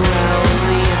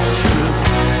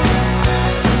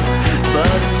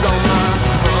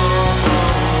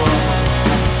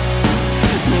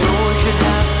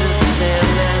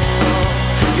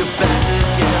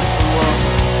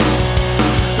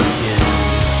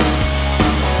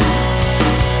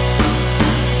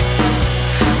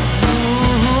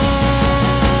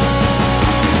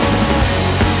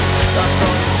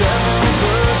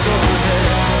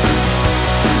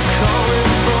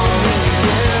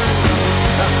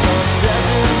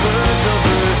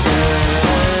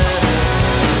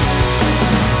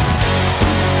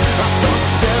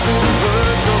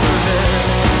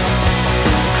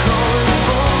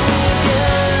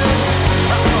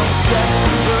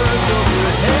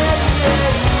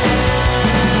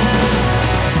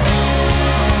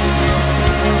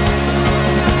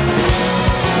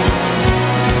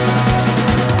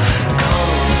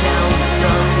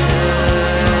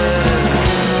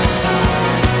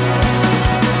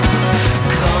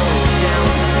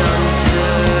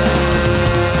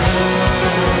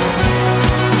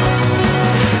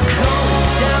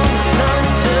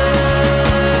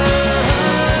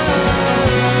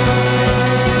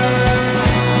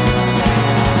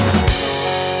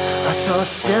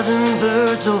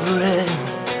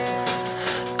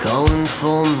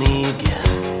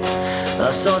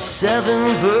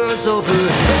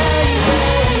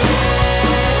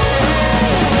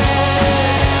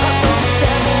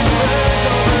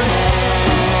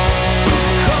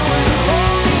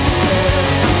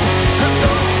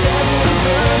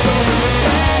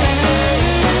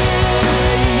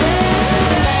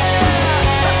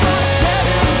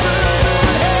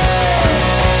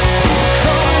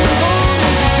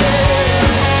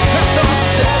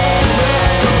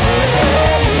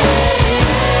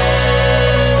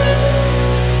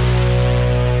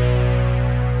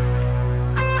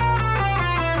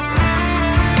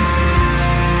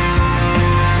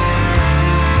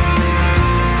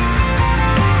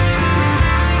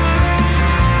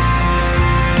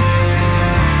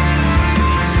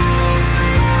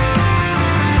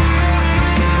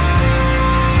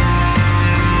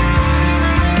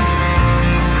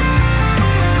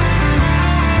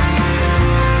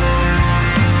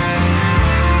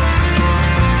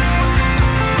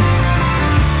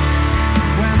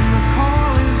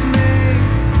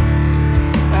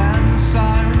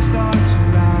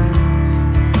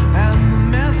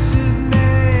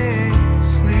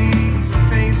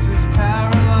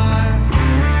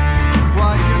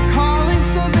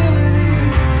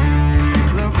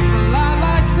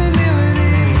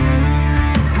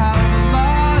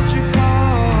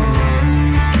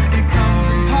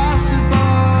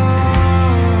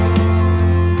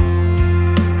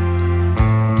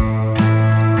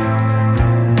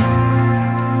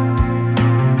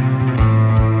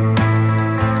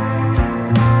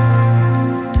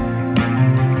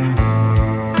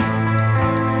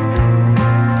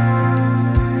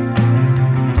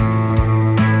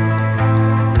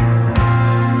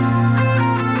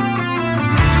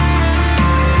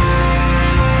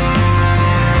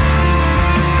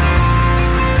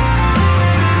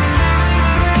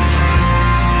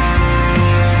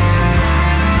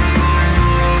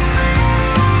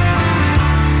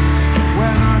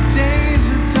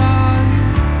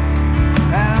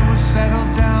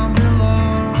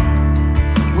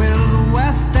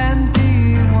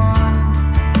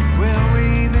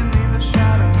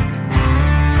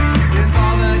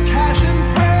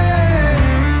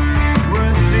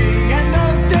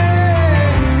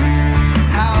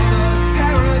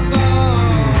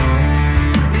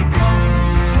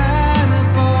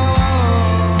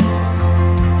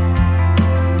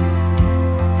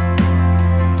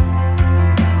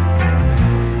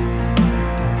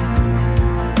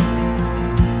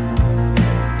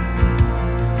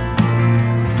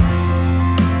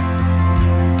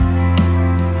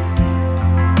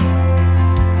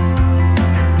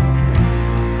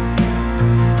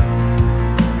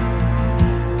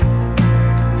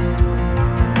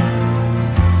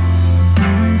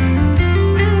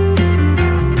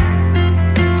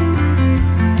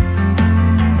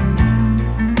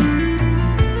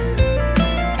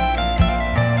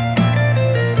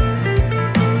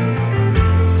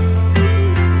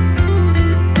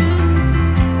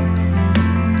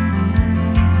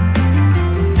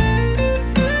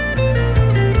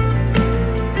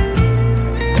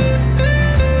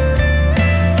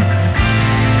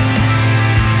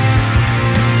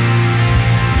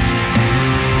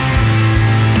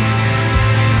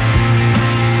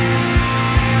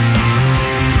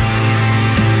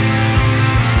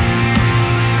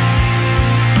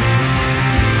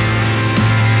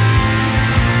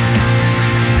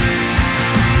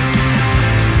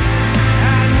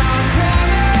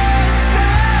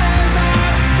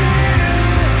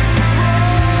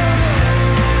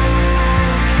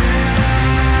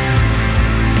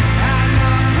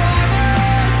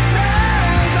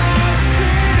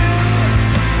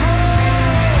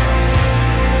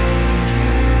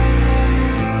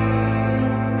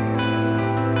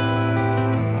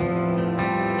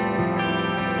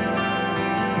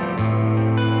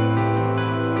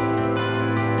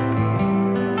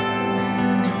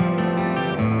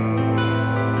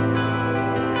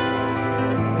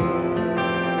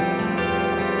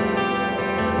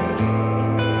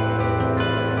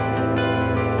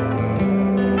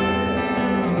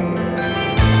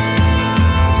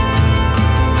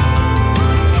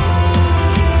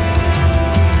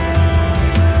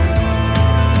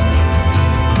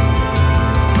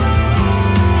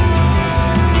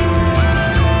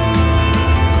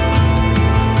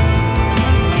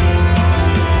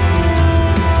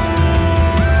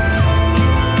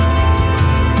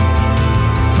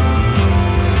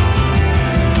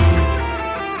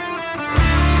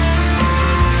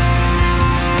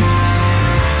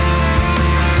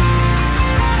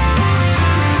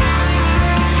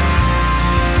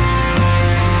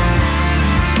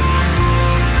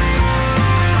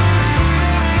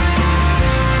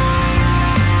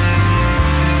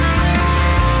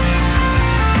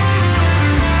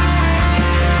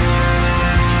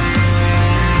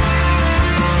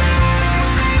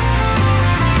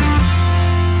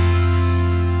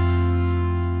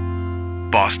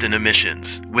 Boston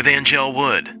Emissions with Angel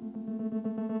Wood.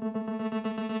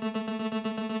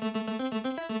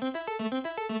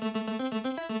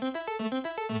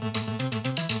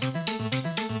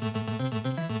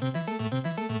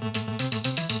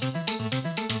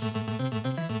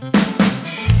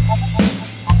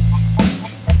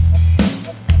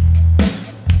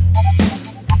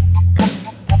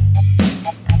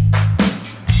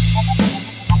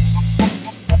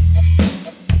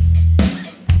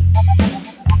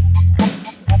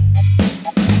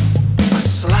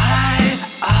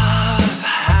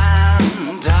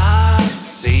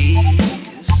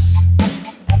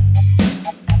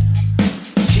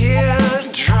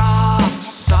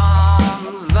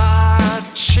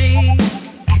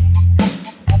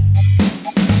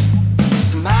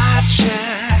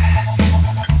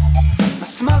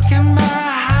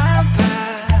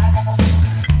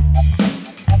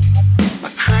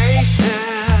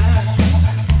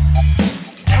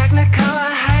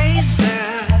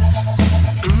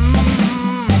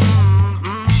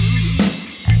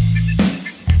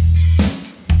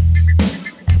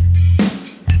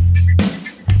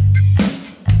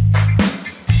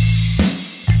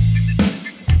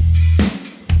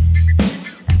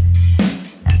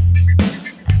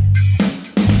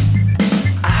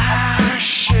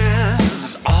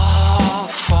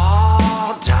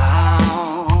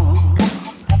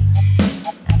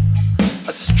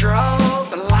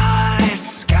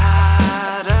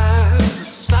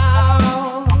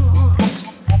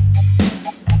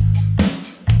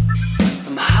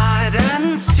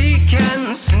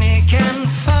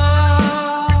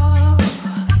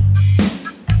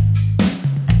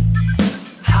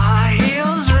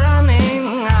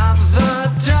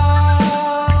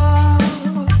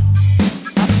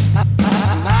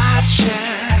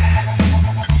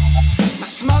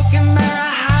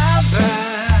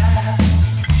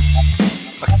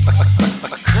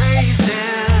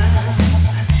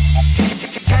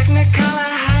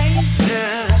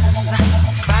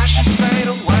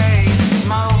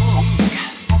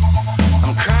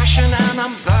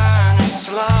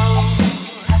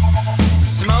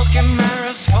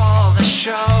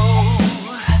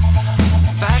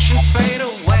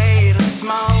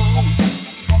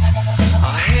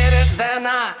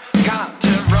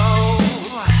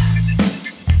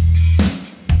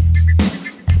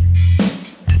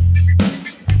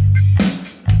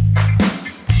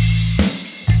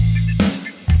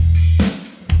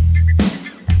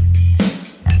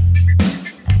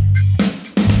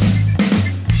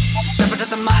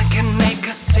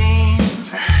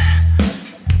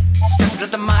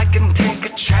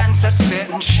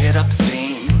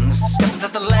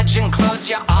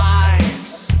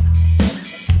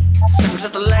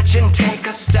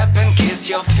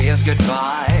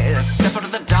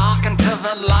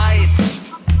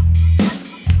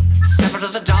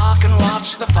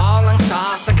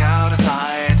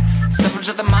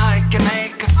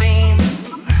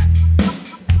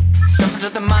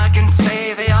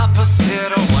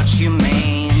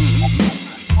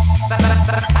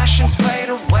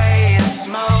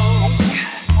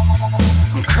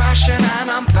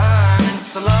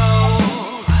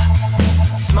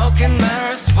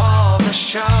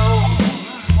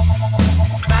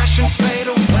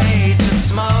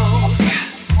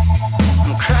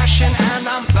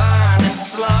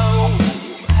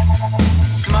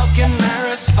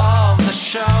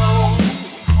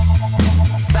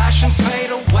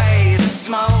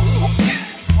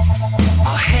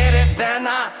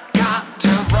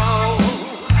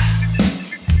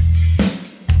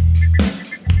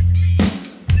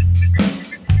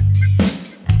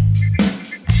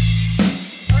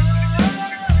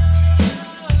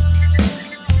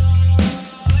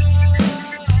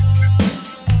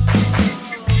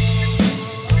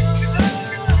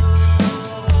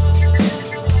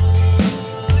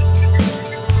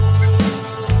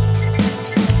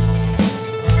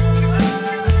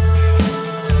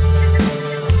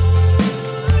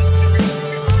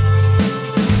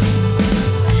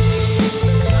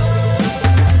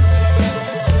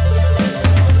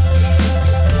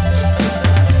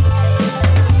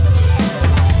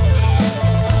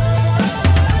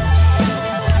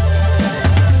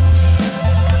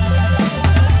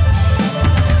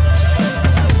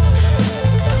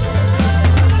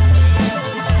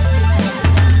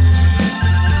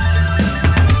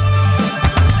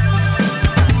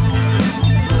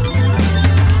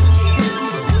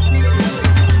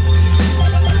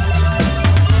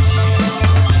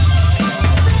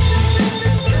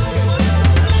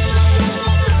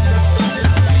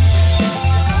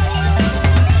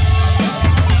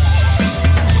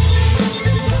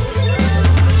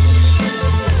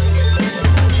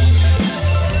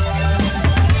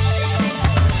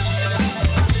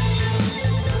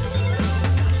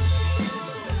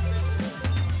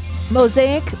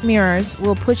 Mosaic Mirrors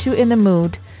will put you in the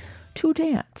mood to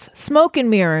dance. Smoke and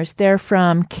Mirrors, they're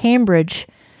from Cambridge,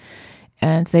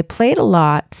 and they played a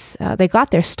lot. They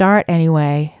got their start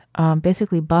anyway,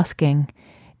 basically busking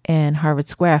in Harvard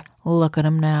Square. Look at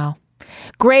them now.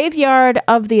 Graveyard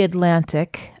of the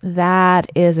Atlantic,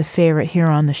 that is a favorite here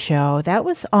on the show. That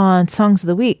was on Songs of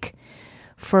the Week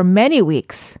for many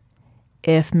weeks,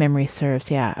 if memory serves.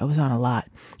 Yeah, it was on a lot.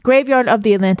 Graveyard of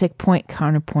the Atlantic, Point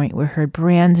Counterpoint. We heard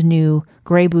brand new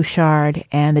Gray Bouchard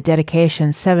and the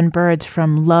dedication, Seven Birds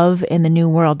from Love in the New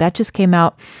World. That just came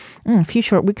out a few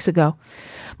short weeks ago.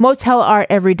 Motel Art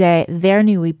Every Day, their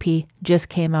new EP just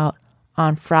came out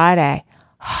on Friday.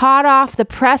 Hot off the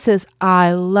presses.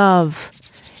 I love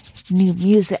new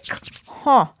music.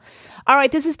 Huh. All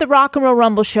right, this is the Rock and Roll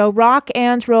Rumble Show.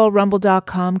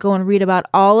 rockandrollrumble.com. Go and read about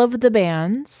all of the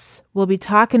bands. We'll be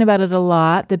talking about it a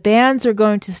lot. The bands are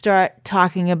going to start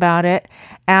talking about it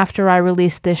after I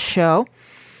release this show.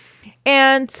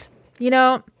 And, you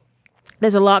know,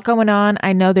 there's a lot going on.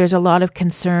 I know there's a lot of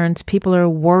concerns. People are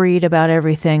worried about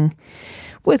everything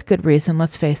with good reason,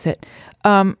 let's face it.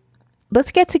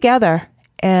 Let's get together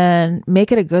and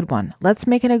make it a good one. Let's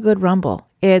make it a good Rumble.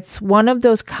 It's one of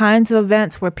those kinds of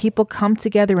events where people come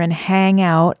together and hang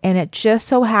out, and it just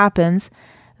so happens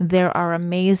there are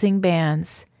amazing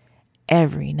bands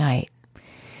every night.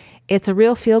 It's a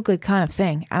real feel-good kind of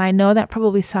thing, and I know that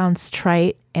probably sounds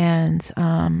trite and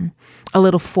a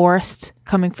little forced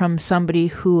coming from somebody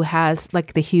who has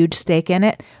like the huge stake in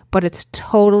it, but it's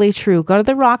totally true. Go to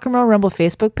the Rock and Roll Rumble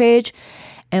Facebook page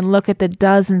and look at the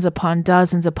dozens upon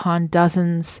dozens upon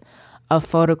dozens of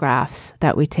photographs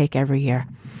that we take every year.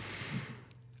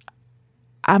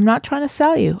 I'm not trying to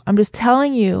sell you. I'm just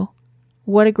telling you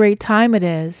what a great time it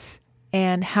is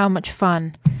and how much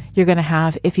fun you're going to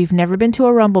have. If you've never been to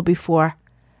a Rumble before,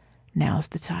 now's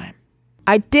the time.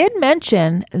 I did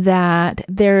mention that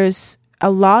there's a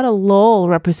lot of Lowell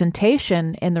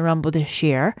representation in the Rumble this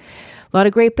year. A lot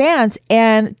of great bands.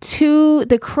 And to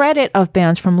the credit of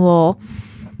bands from Lowell,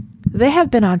 they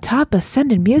have been on top of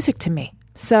sending music to me.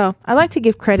 So I like to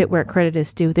give credit where credit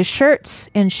is due. The shirts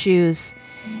and shoes,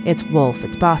 it's Wolf.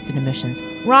 It's Boston Emissions.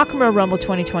 Rock and Roll Rumble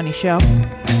 2020 show.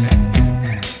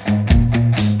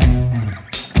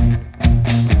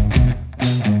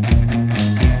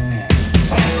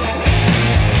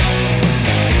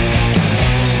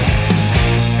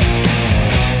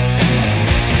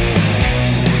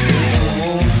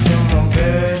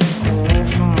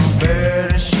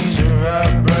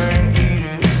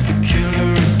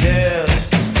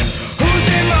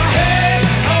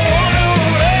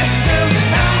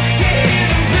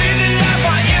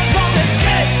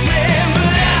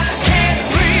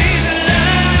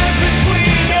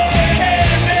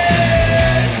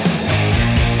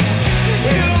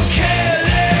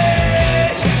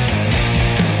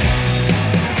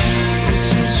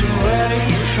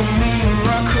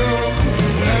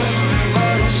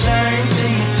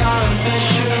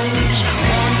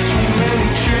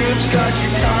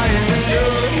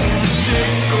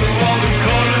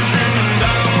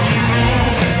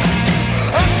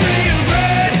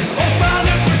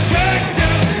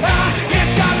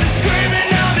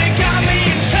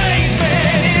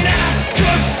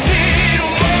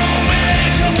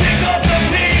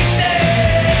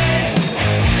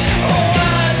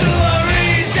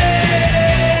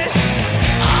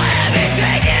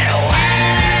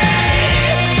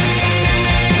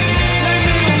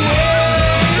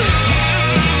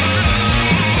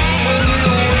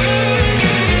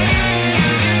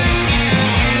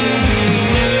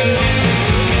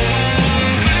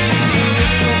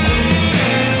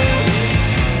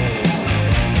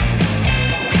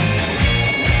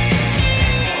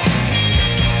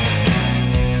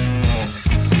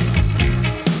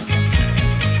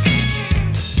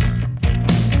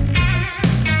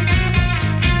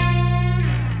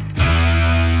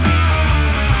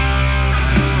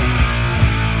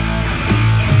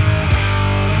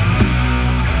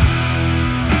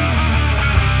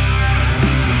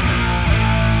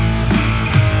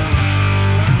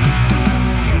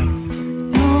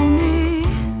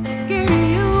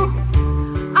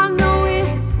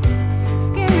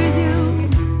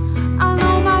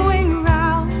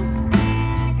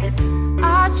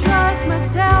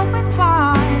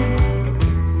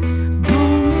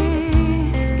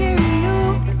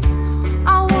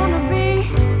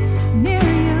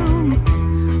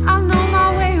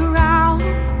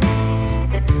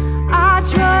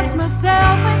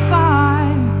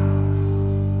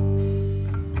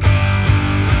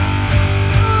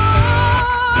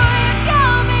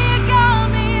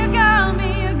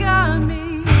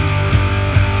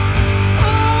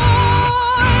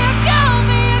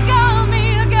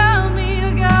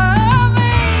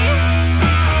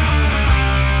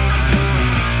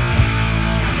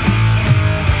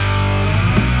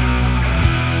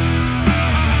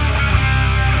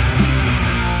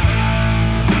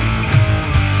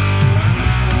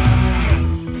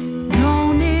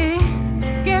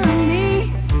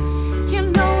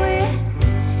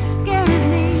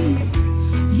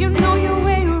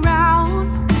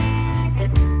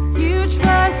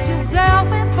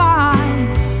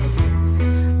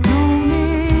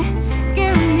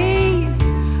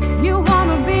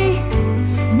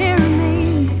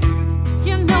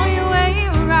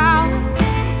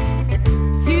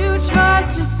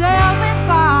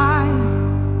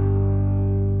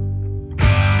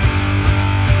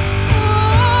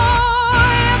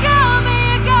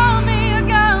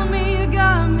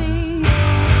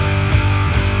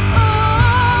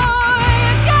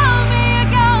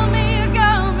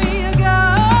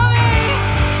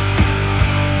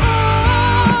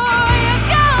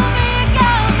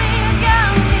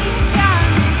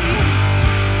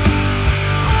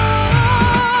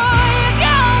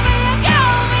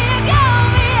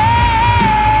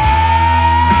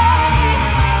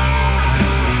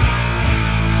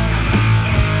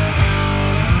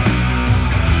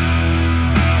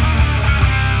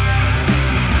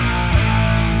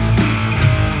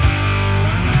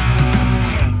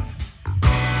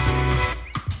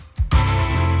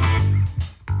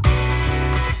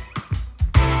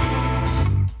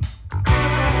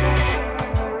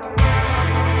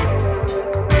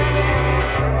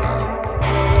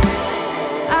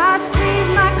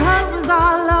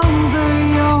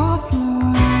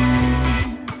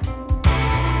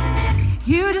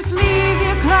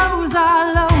 clothes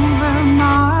all over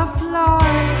my floor.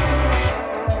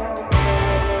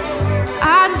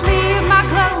 I just leave my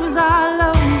clothes all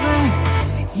over.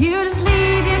 You just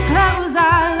leave your clothes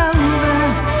all over.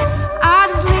 I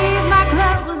just leave my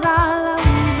clothes all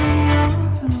over your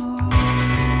floor.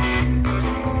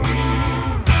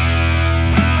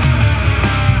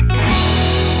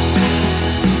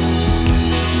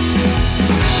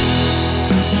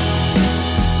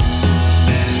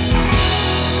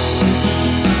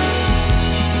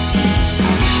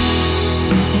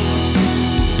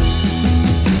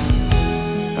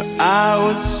 I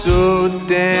was so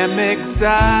damn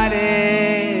excited.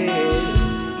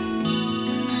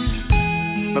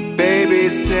 My baby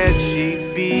said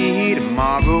she'd be here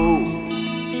tomorrow.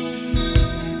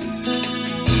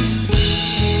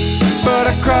 But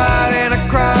I cried and I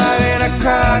cried and I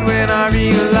cried when I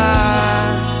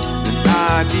realized that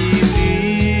I'd be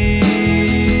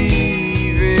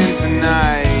leaving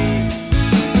tonight.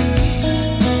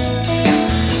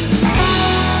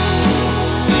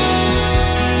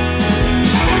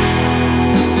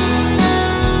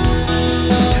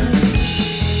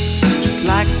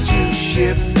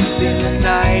 Ships in the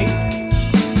night,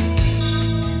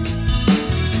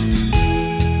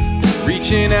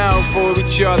 reaching out for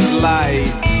each other's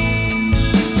light.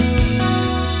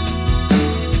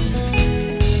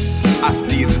 I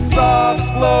see the soft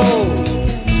glow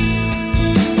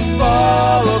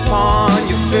fall upon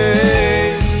your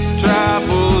face,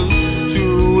 travels to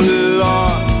a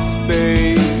lost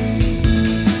space.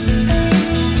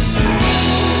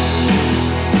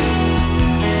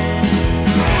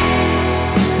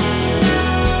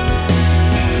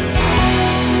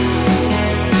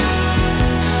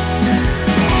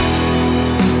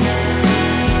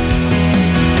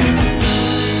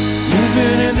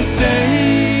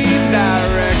 Same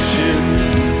direction,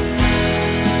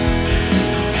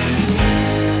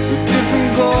 with different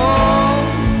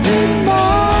goals in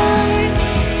mind.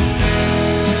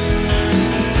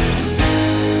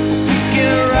 We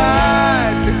can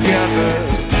ride together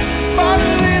for a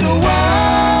little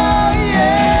while,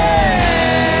 yeah.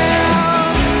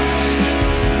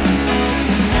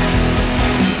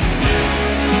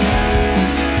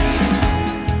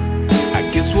 I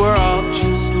guess we're all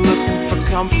just looking for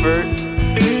comfort.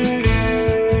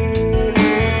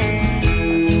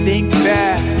 Think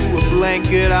back to a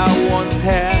blanket I once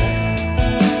had.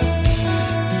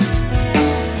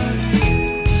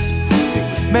 It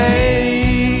was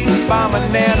made by my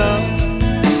nana,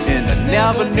 and I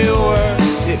never knew her.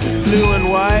 It was blue and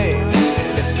white,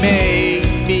 and it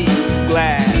made me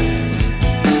glad.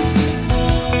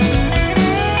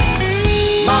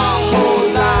 My whole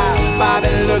life I've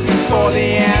been looking for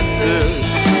the answers.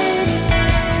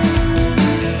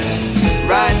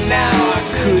 Right now I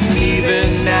couldn't even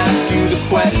ask you the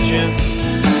question.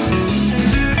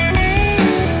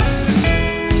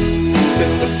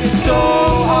 Been looking so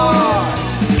hard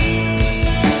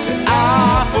that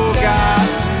I forgot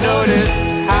to notice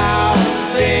how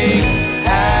things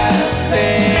have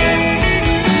been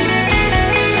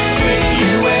between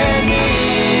you and me.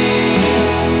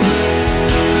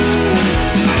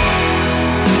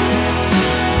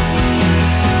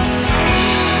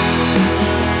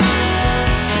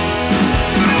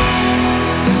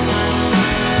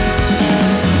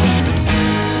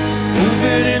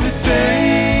 In the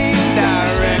same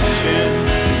direction,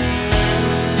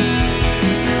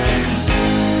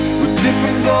 with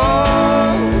different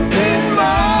goals in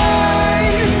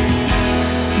mind.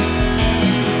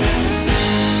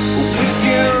 We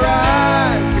can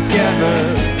ride together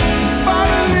for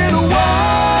a little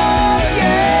while,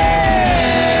 yeah.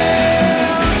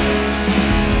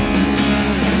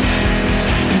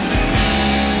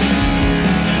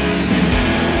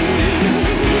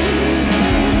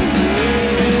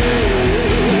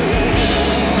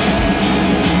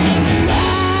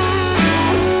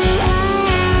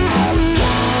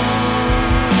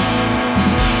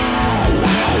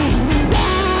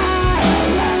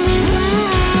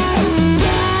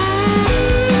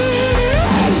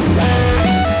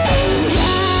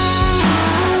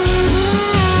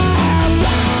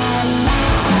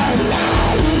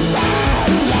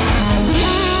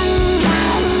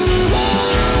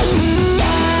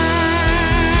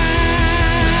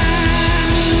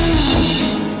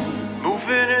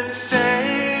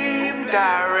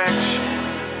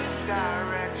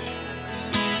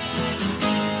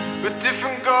 With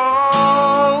different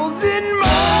goals in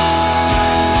mind,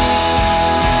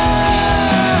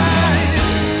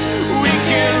 we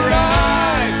can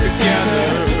ride together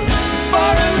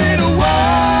for a little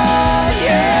while,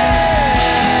 yeah.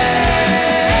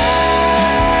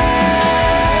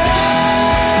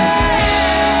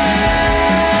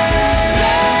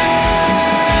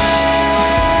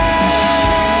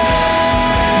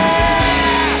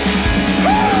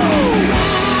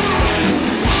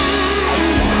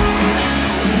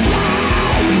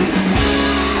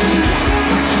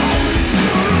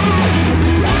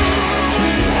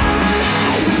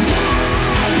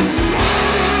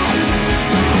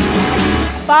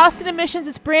 Boston Emissions,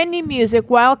 it's brand new music.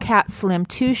 Wildcat Slim,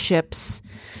 Two Ships.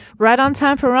 Right on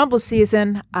time for Rumble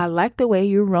season. I like the way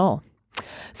you roll.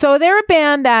 So they're a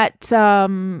band that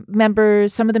some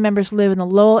of the members live in the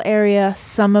Lowell area.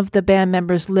 Some of the band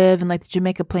members live in like the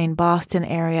Jamaica Plain, Boston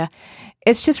area.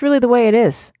 It's just really the way it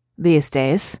is these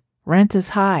days. Rent is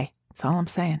high. That's all I'm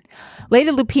saying. Lady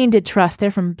Lupine did Trust.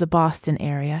 They're from the Boston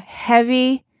area.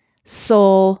 Heavy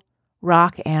soul,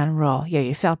 rock and roll. Yeah,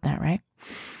 you felt that, right?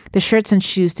 The Shirts and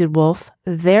Shoes did Wolf.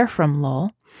 They're from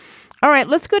Lowell. All right,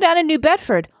 let's go down to New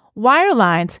Bedford.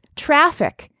 Wirelines,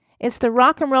 Traffic. It's the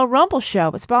Rock and Roll Rumble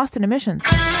Show. It's Boston Emissions.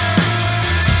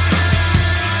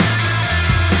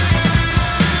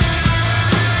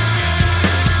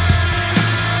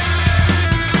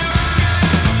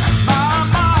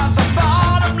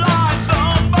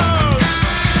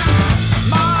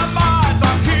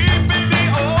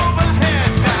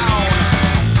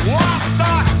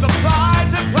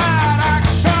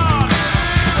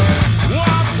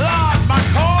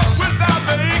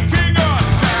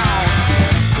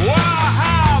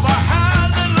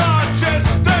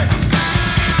 Stay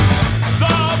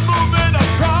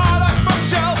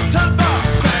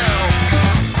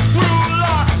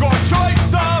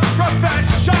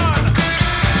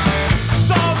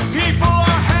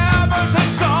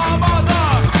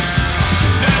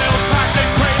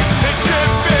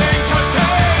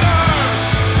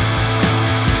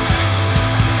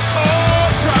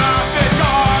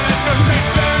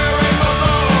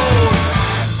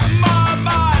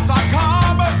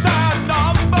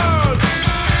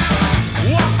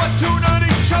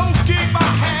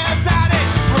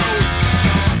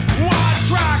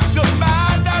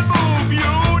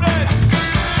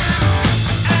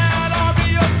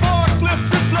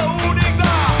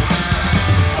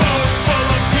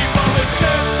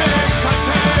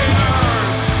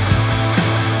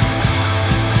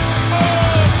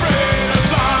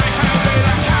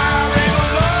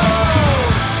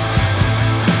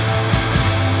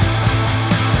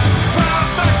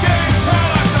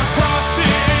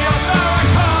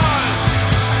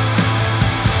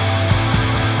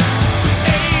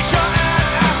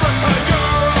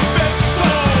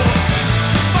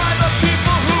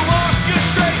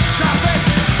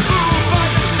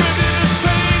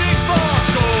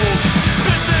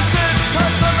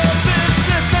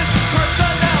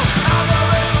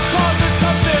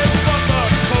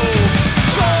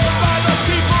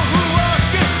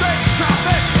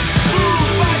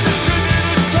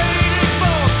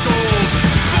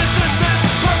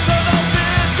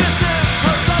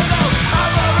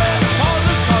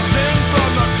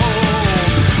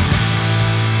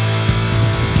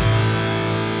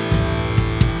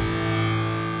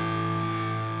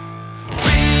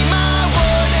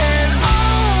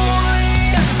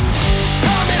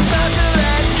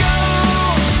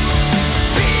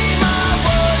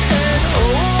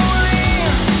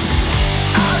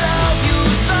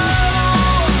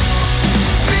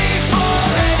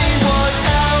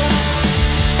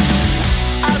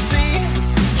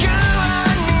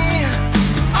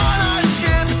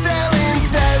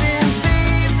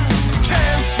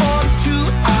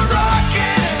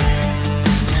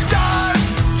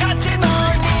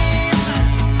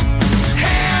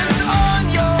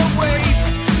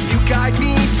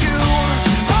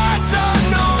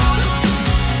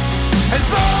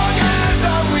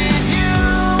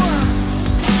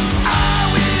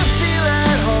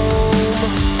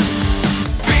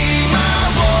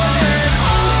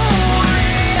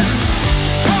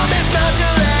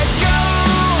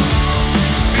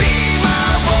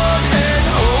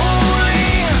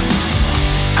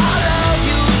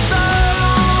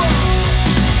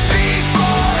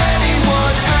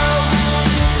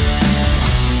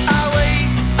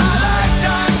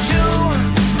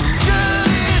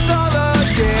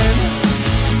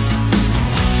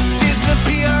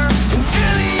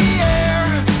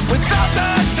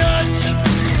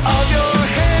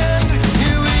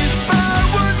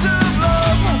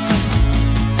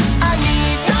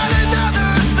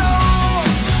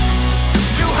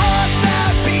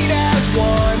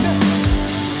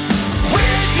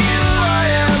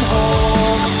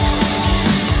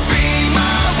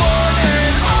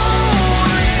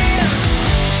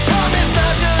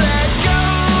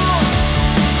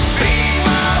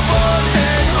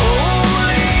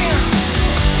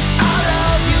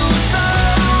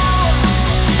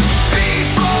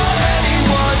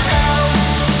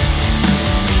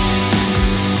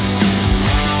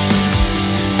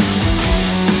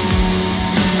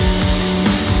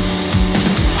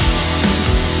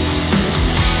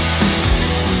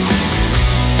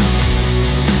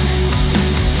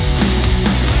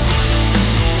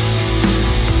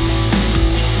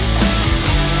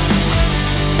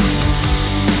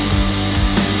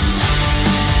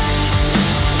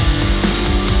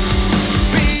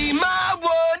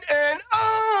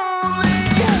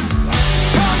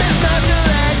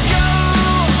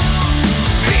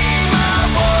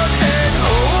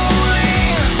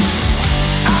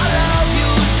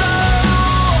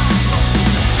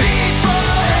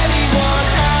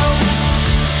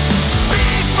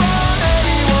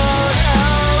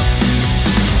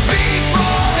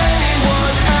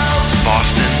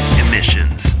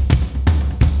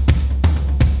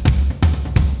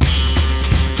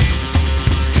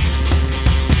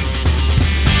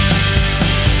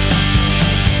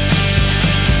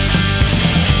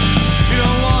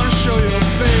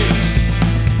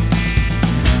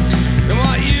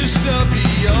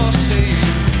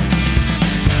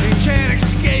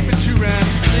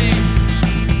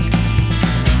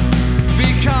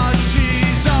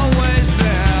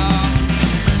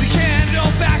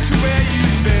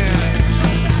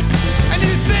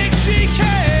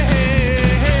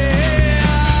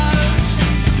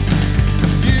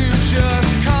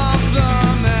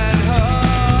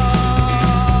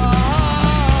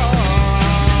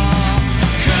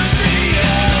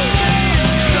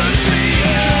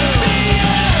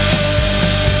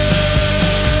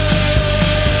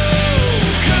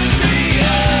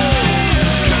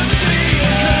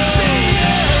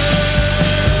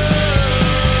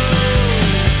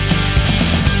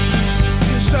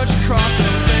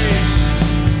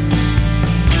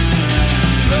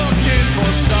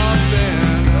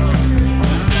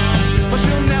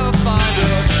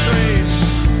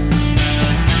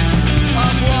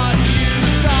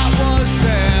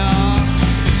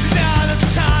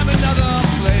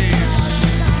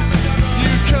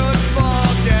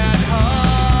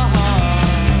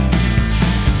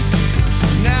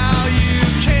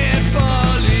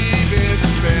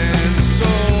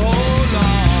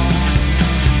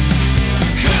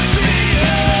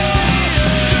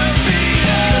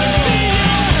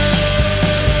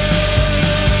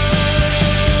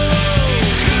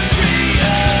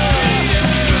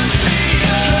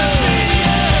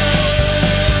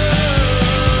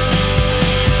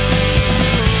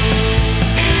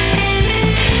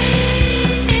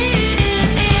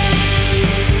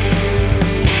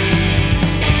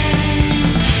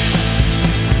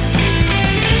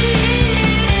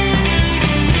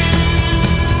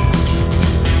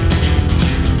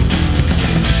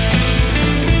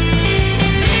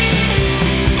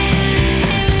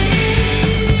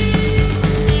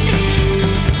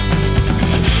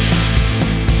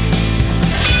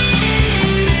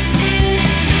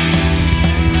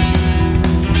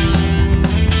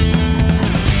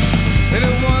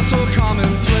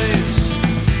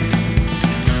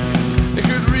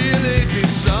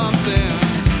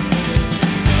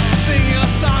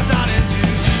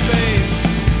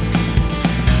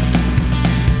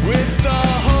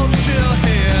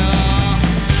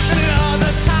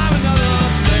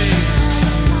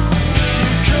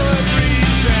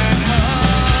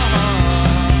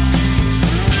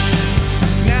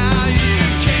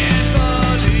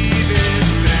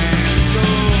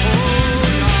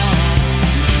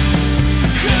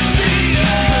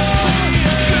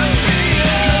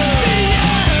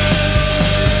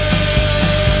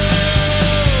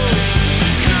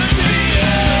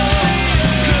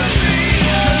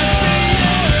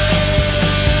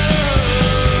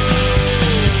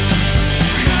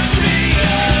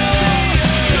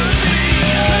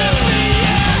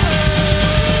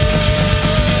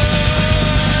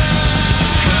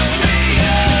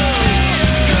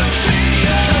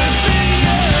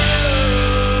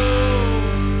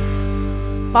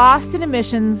Boston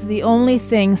Emissions, the only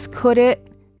things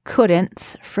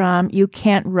couldn'ts from You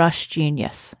Can't Rush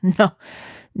Genius.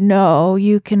 No,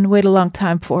 you can wait a long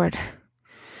time for it.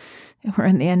 We're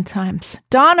in the end times.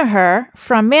 Danaher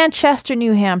from Manchester,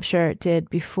 New Hampshire did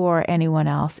Before Anyone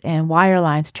Else, and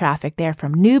Wirelines Traffic there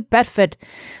from New Bedford.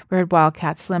 We heard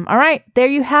Wildcat Slim. All right, there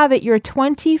you have it. Your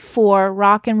 24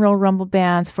 Rock and Roll Rumble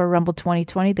bands for Rumble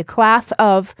 2020, the class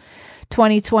of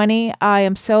 2020. I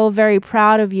am so very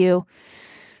proud of you.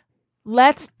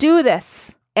 Let's do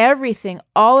this. Everything,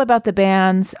 all about the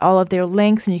bands, all of their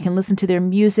links, and you can listen to their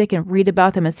music and read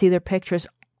about them and see their pictures.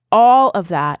 All of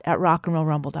that at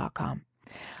rockandrollrumble.com.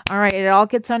 All right, it all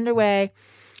gets underway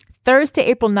Thursday,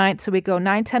 April 9th. So we go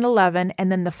 9, 10, 11,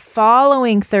 and then the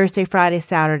following Thursday, Friday,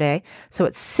 Saturday. So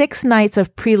it's 6 nights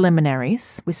of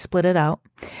preliminaries. We split it out.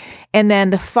 And then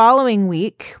the following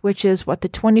week, which is the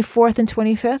 24th and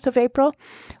 25th of April,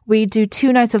 we do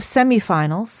 2 nights of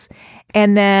semifinals.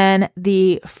 And then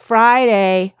the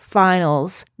Friday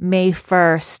finals, May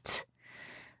 1st,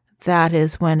 that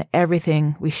is when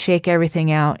we shake everything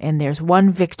out, and there's one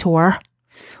victor,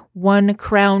 one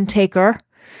crown taker.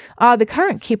 The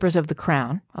current keepers of the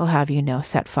crown, I'll have you know,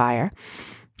 Set Fire,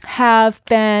 have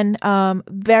been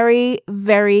very,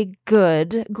 very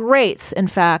great, in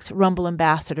fact, Rumble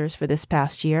ambassadors for this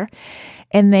past year.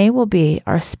 And they will be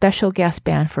our special guest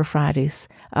band for Friday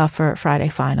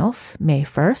finals, May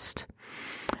 1st.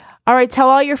 All right, tell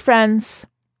all your friends.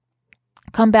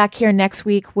 Come back here next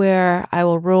week where I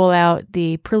will roll out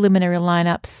the preliminary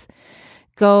lineups.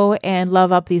 Go and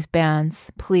love up these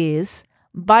bands, please.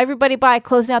 Bye, everybody. Bye.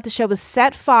 Closing out the show with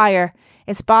Set Fire.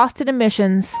 It's Boston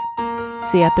Emissions.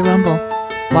 See you at the Rumble.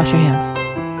 Wash your hands.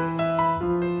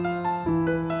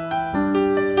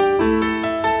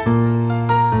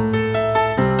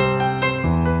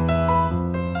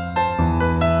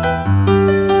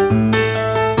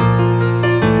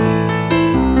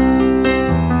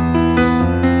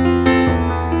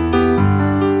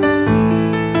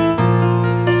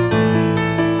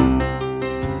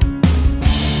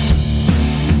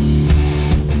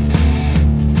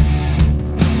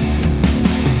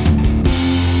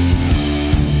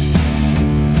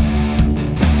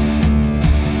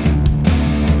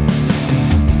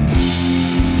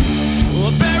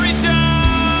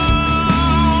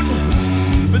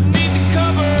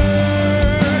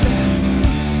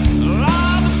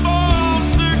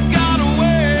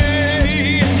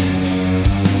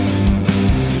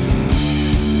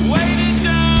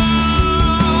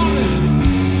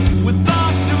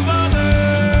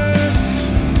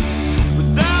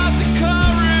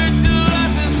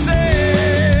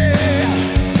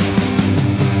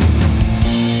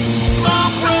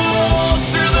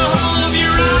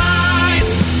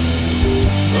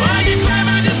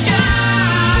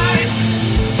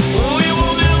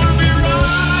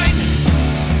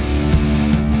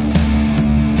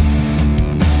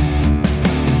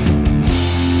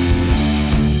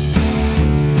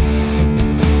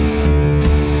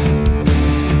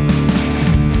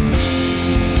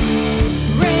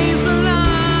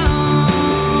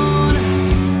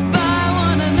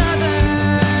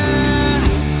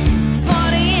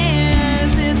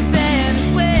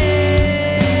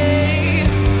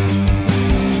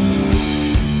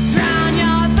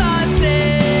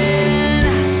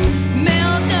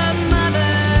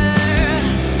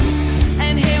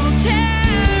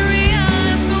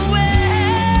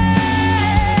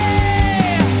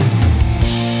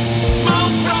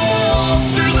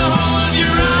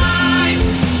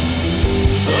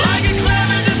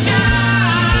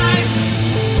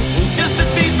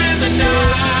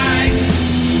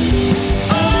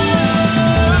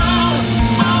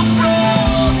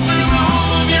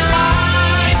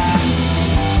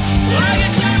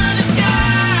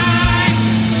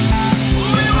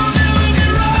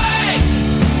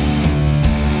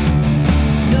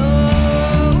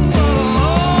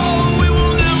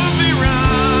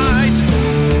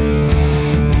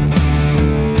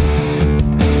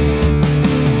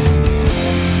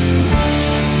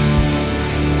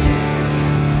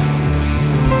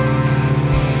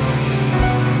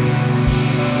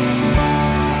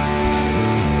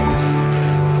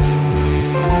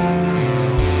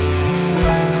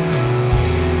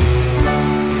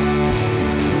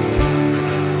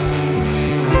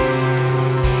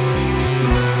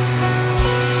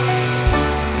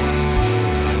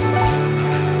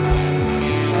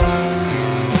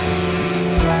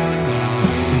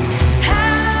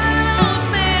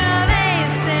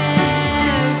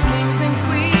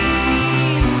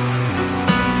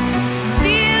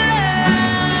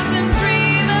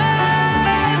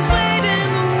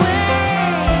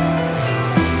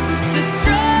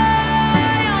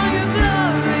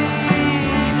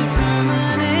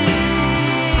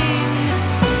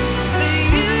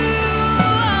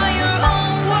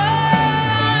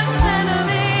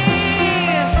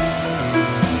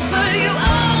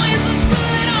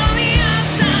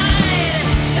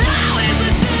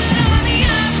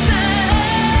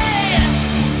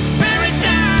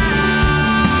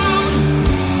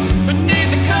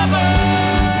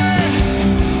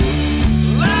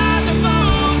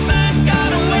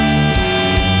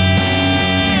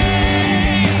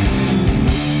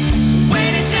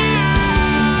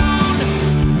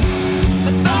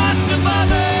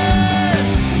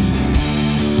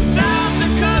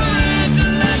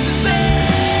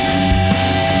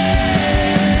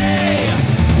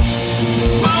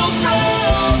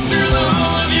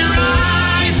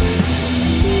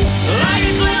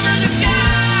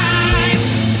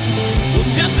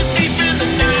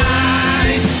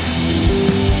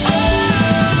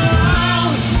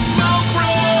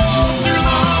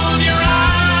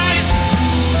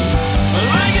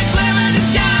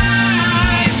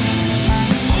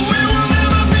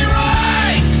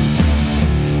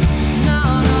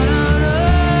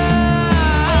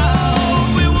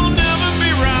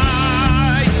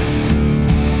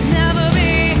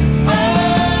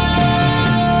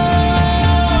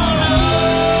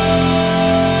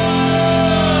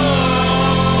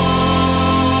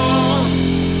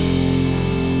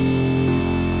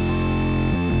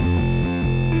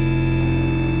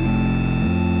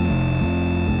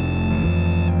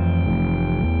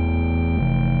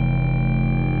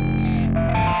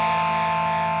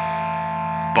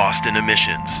 Boston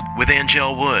Emissions with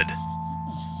Angel Wood.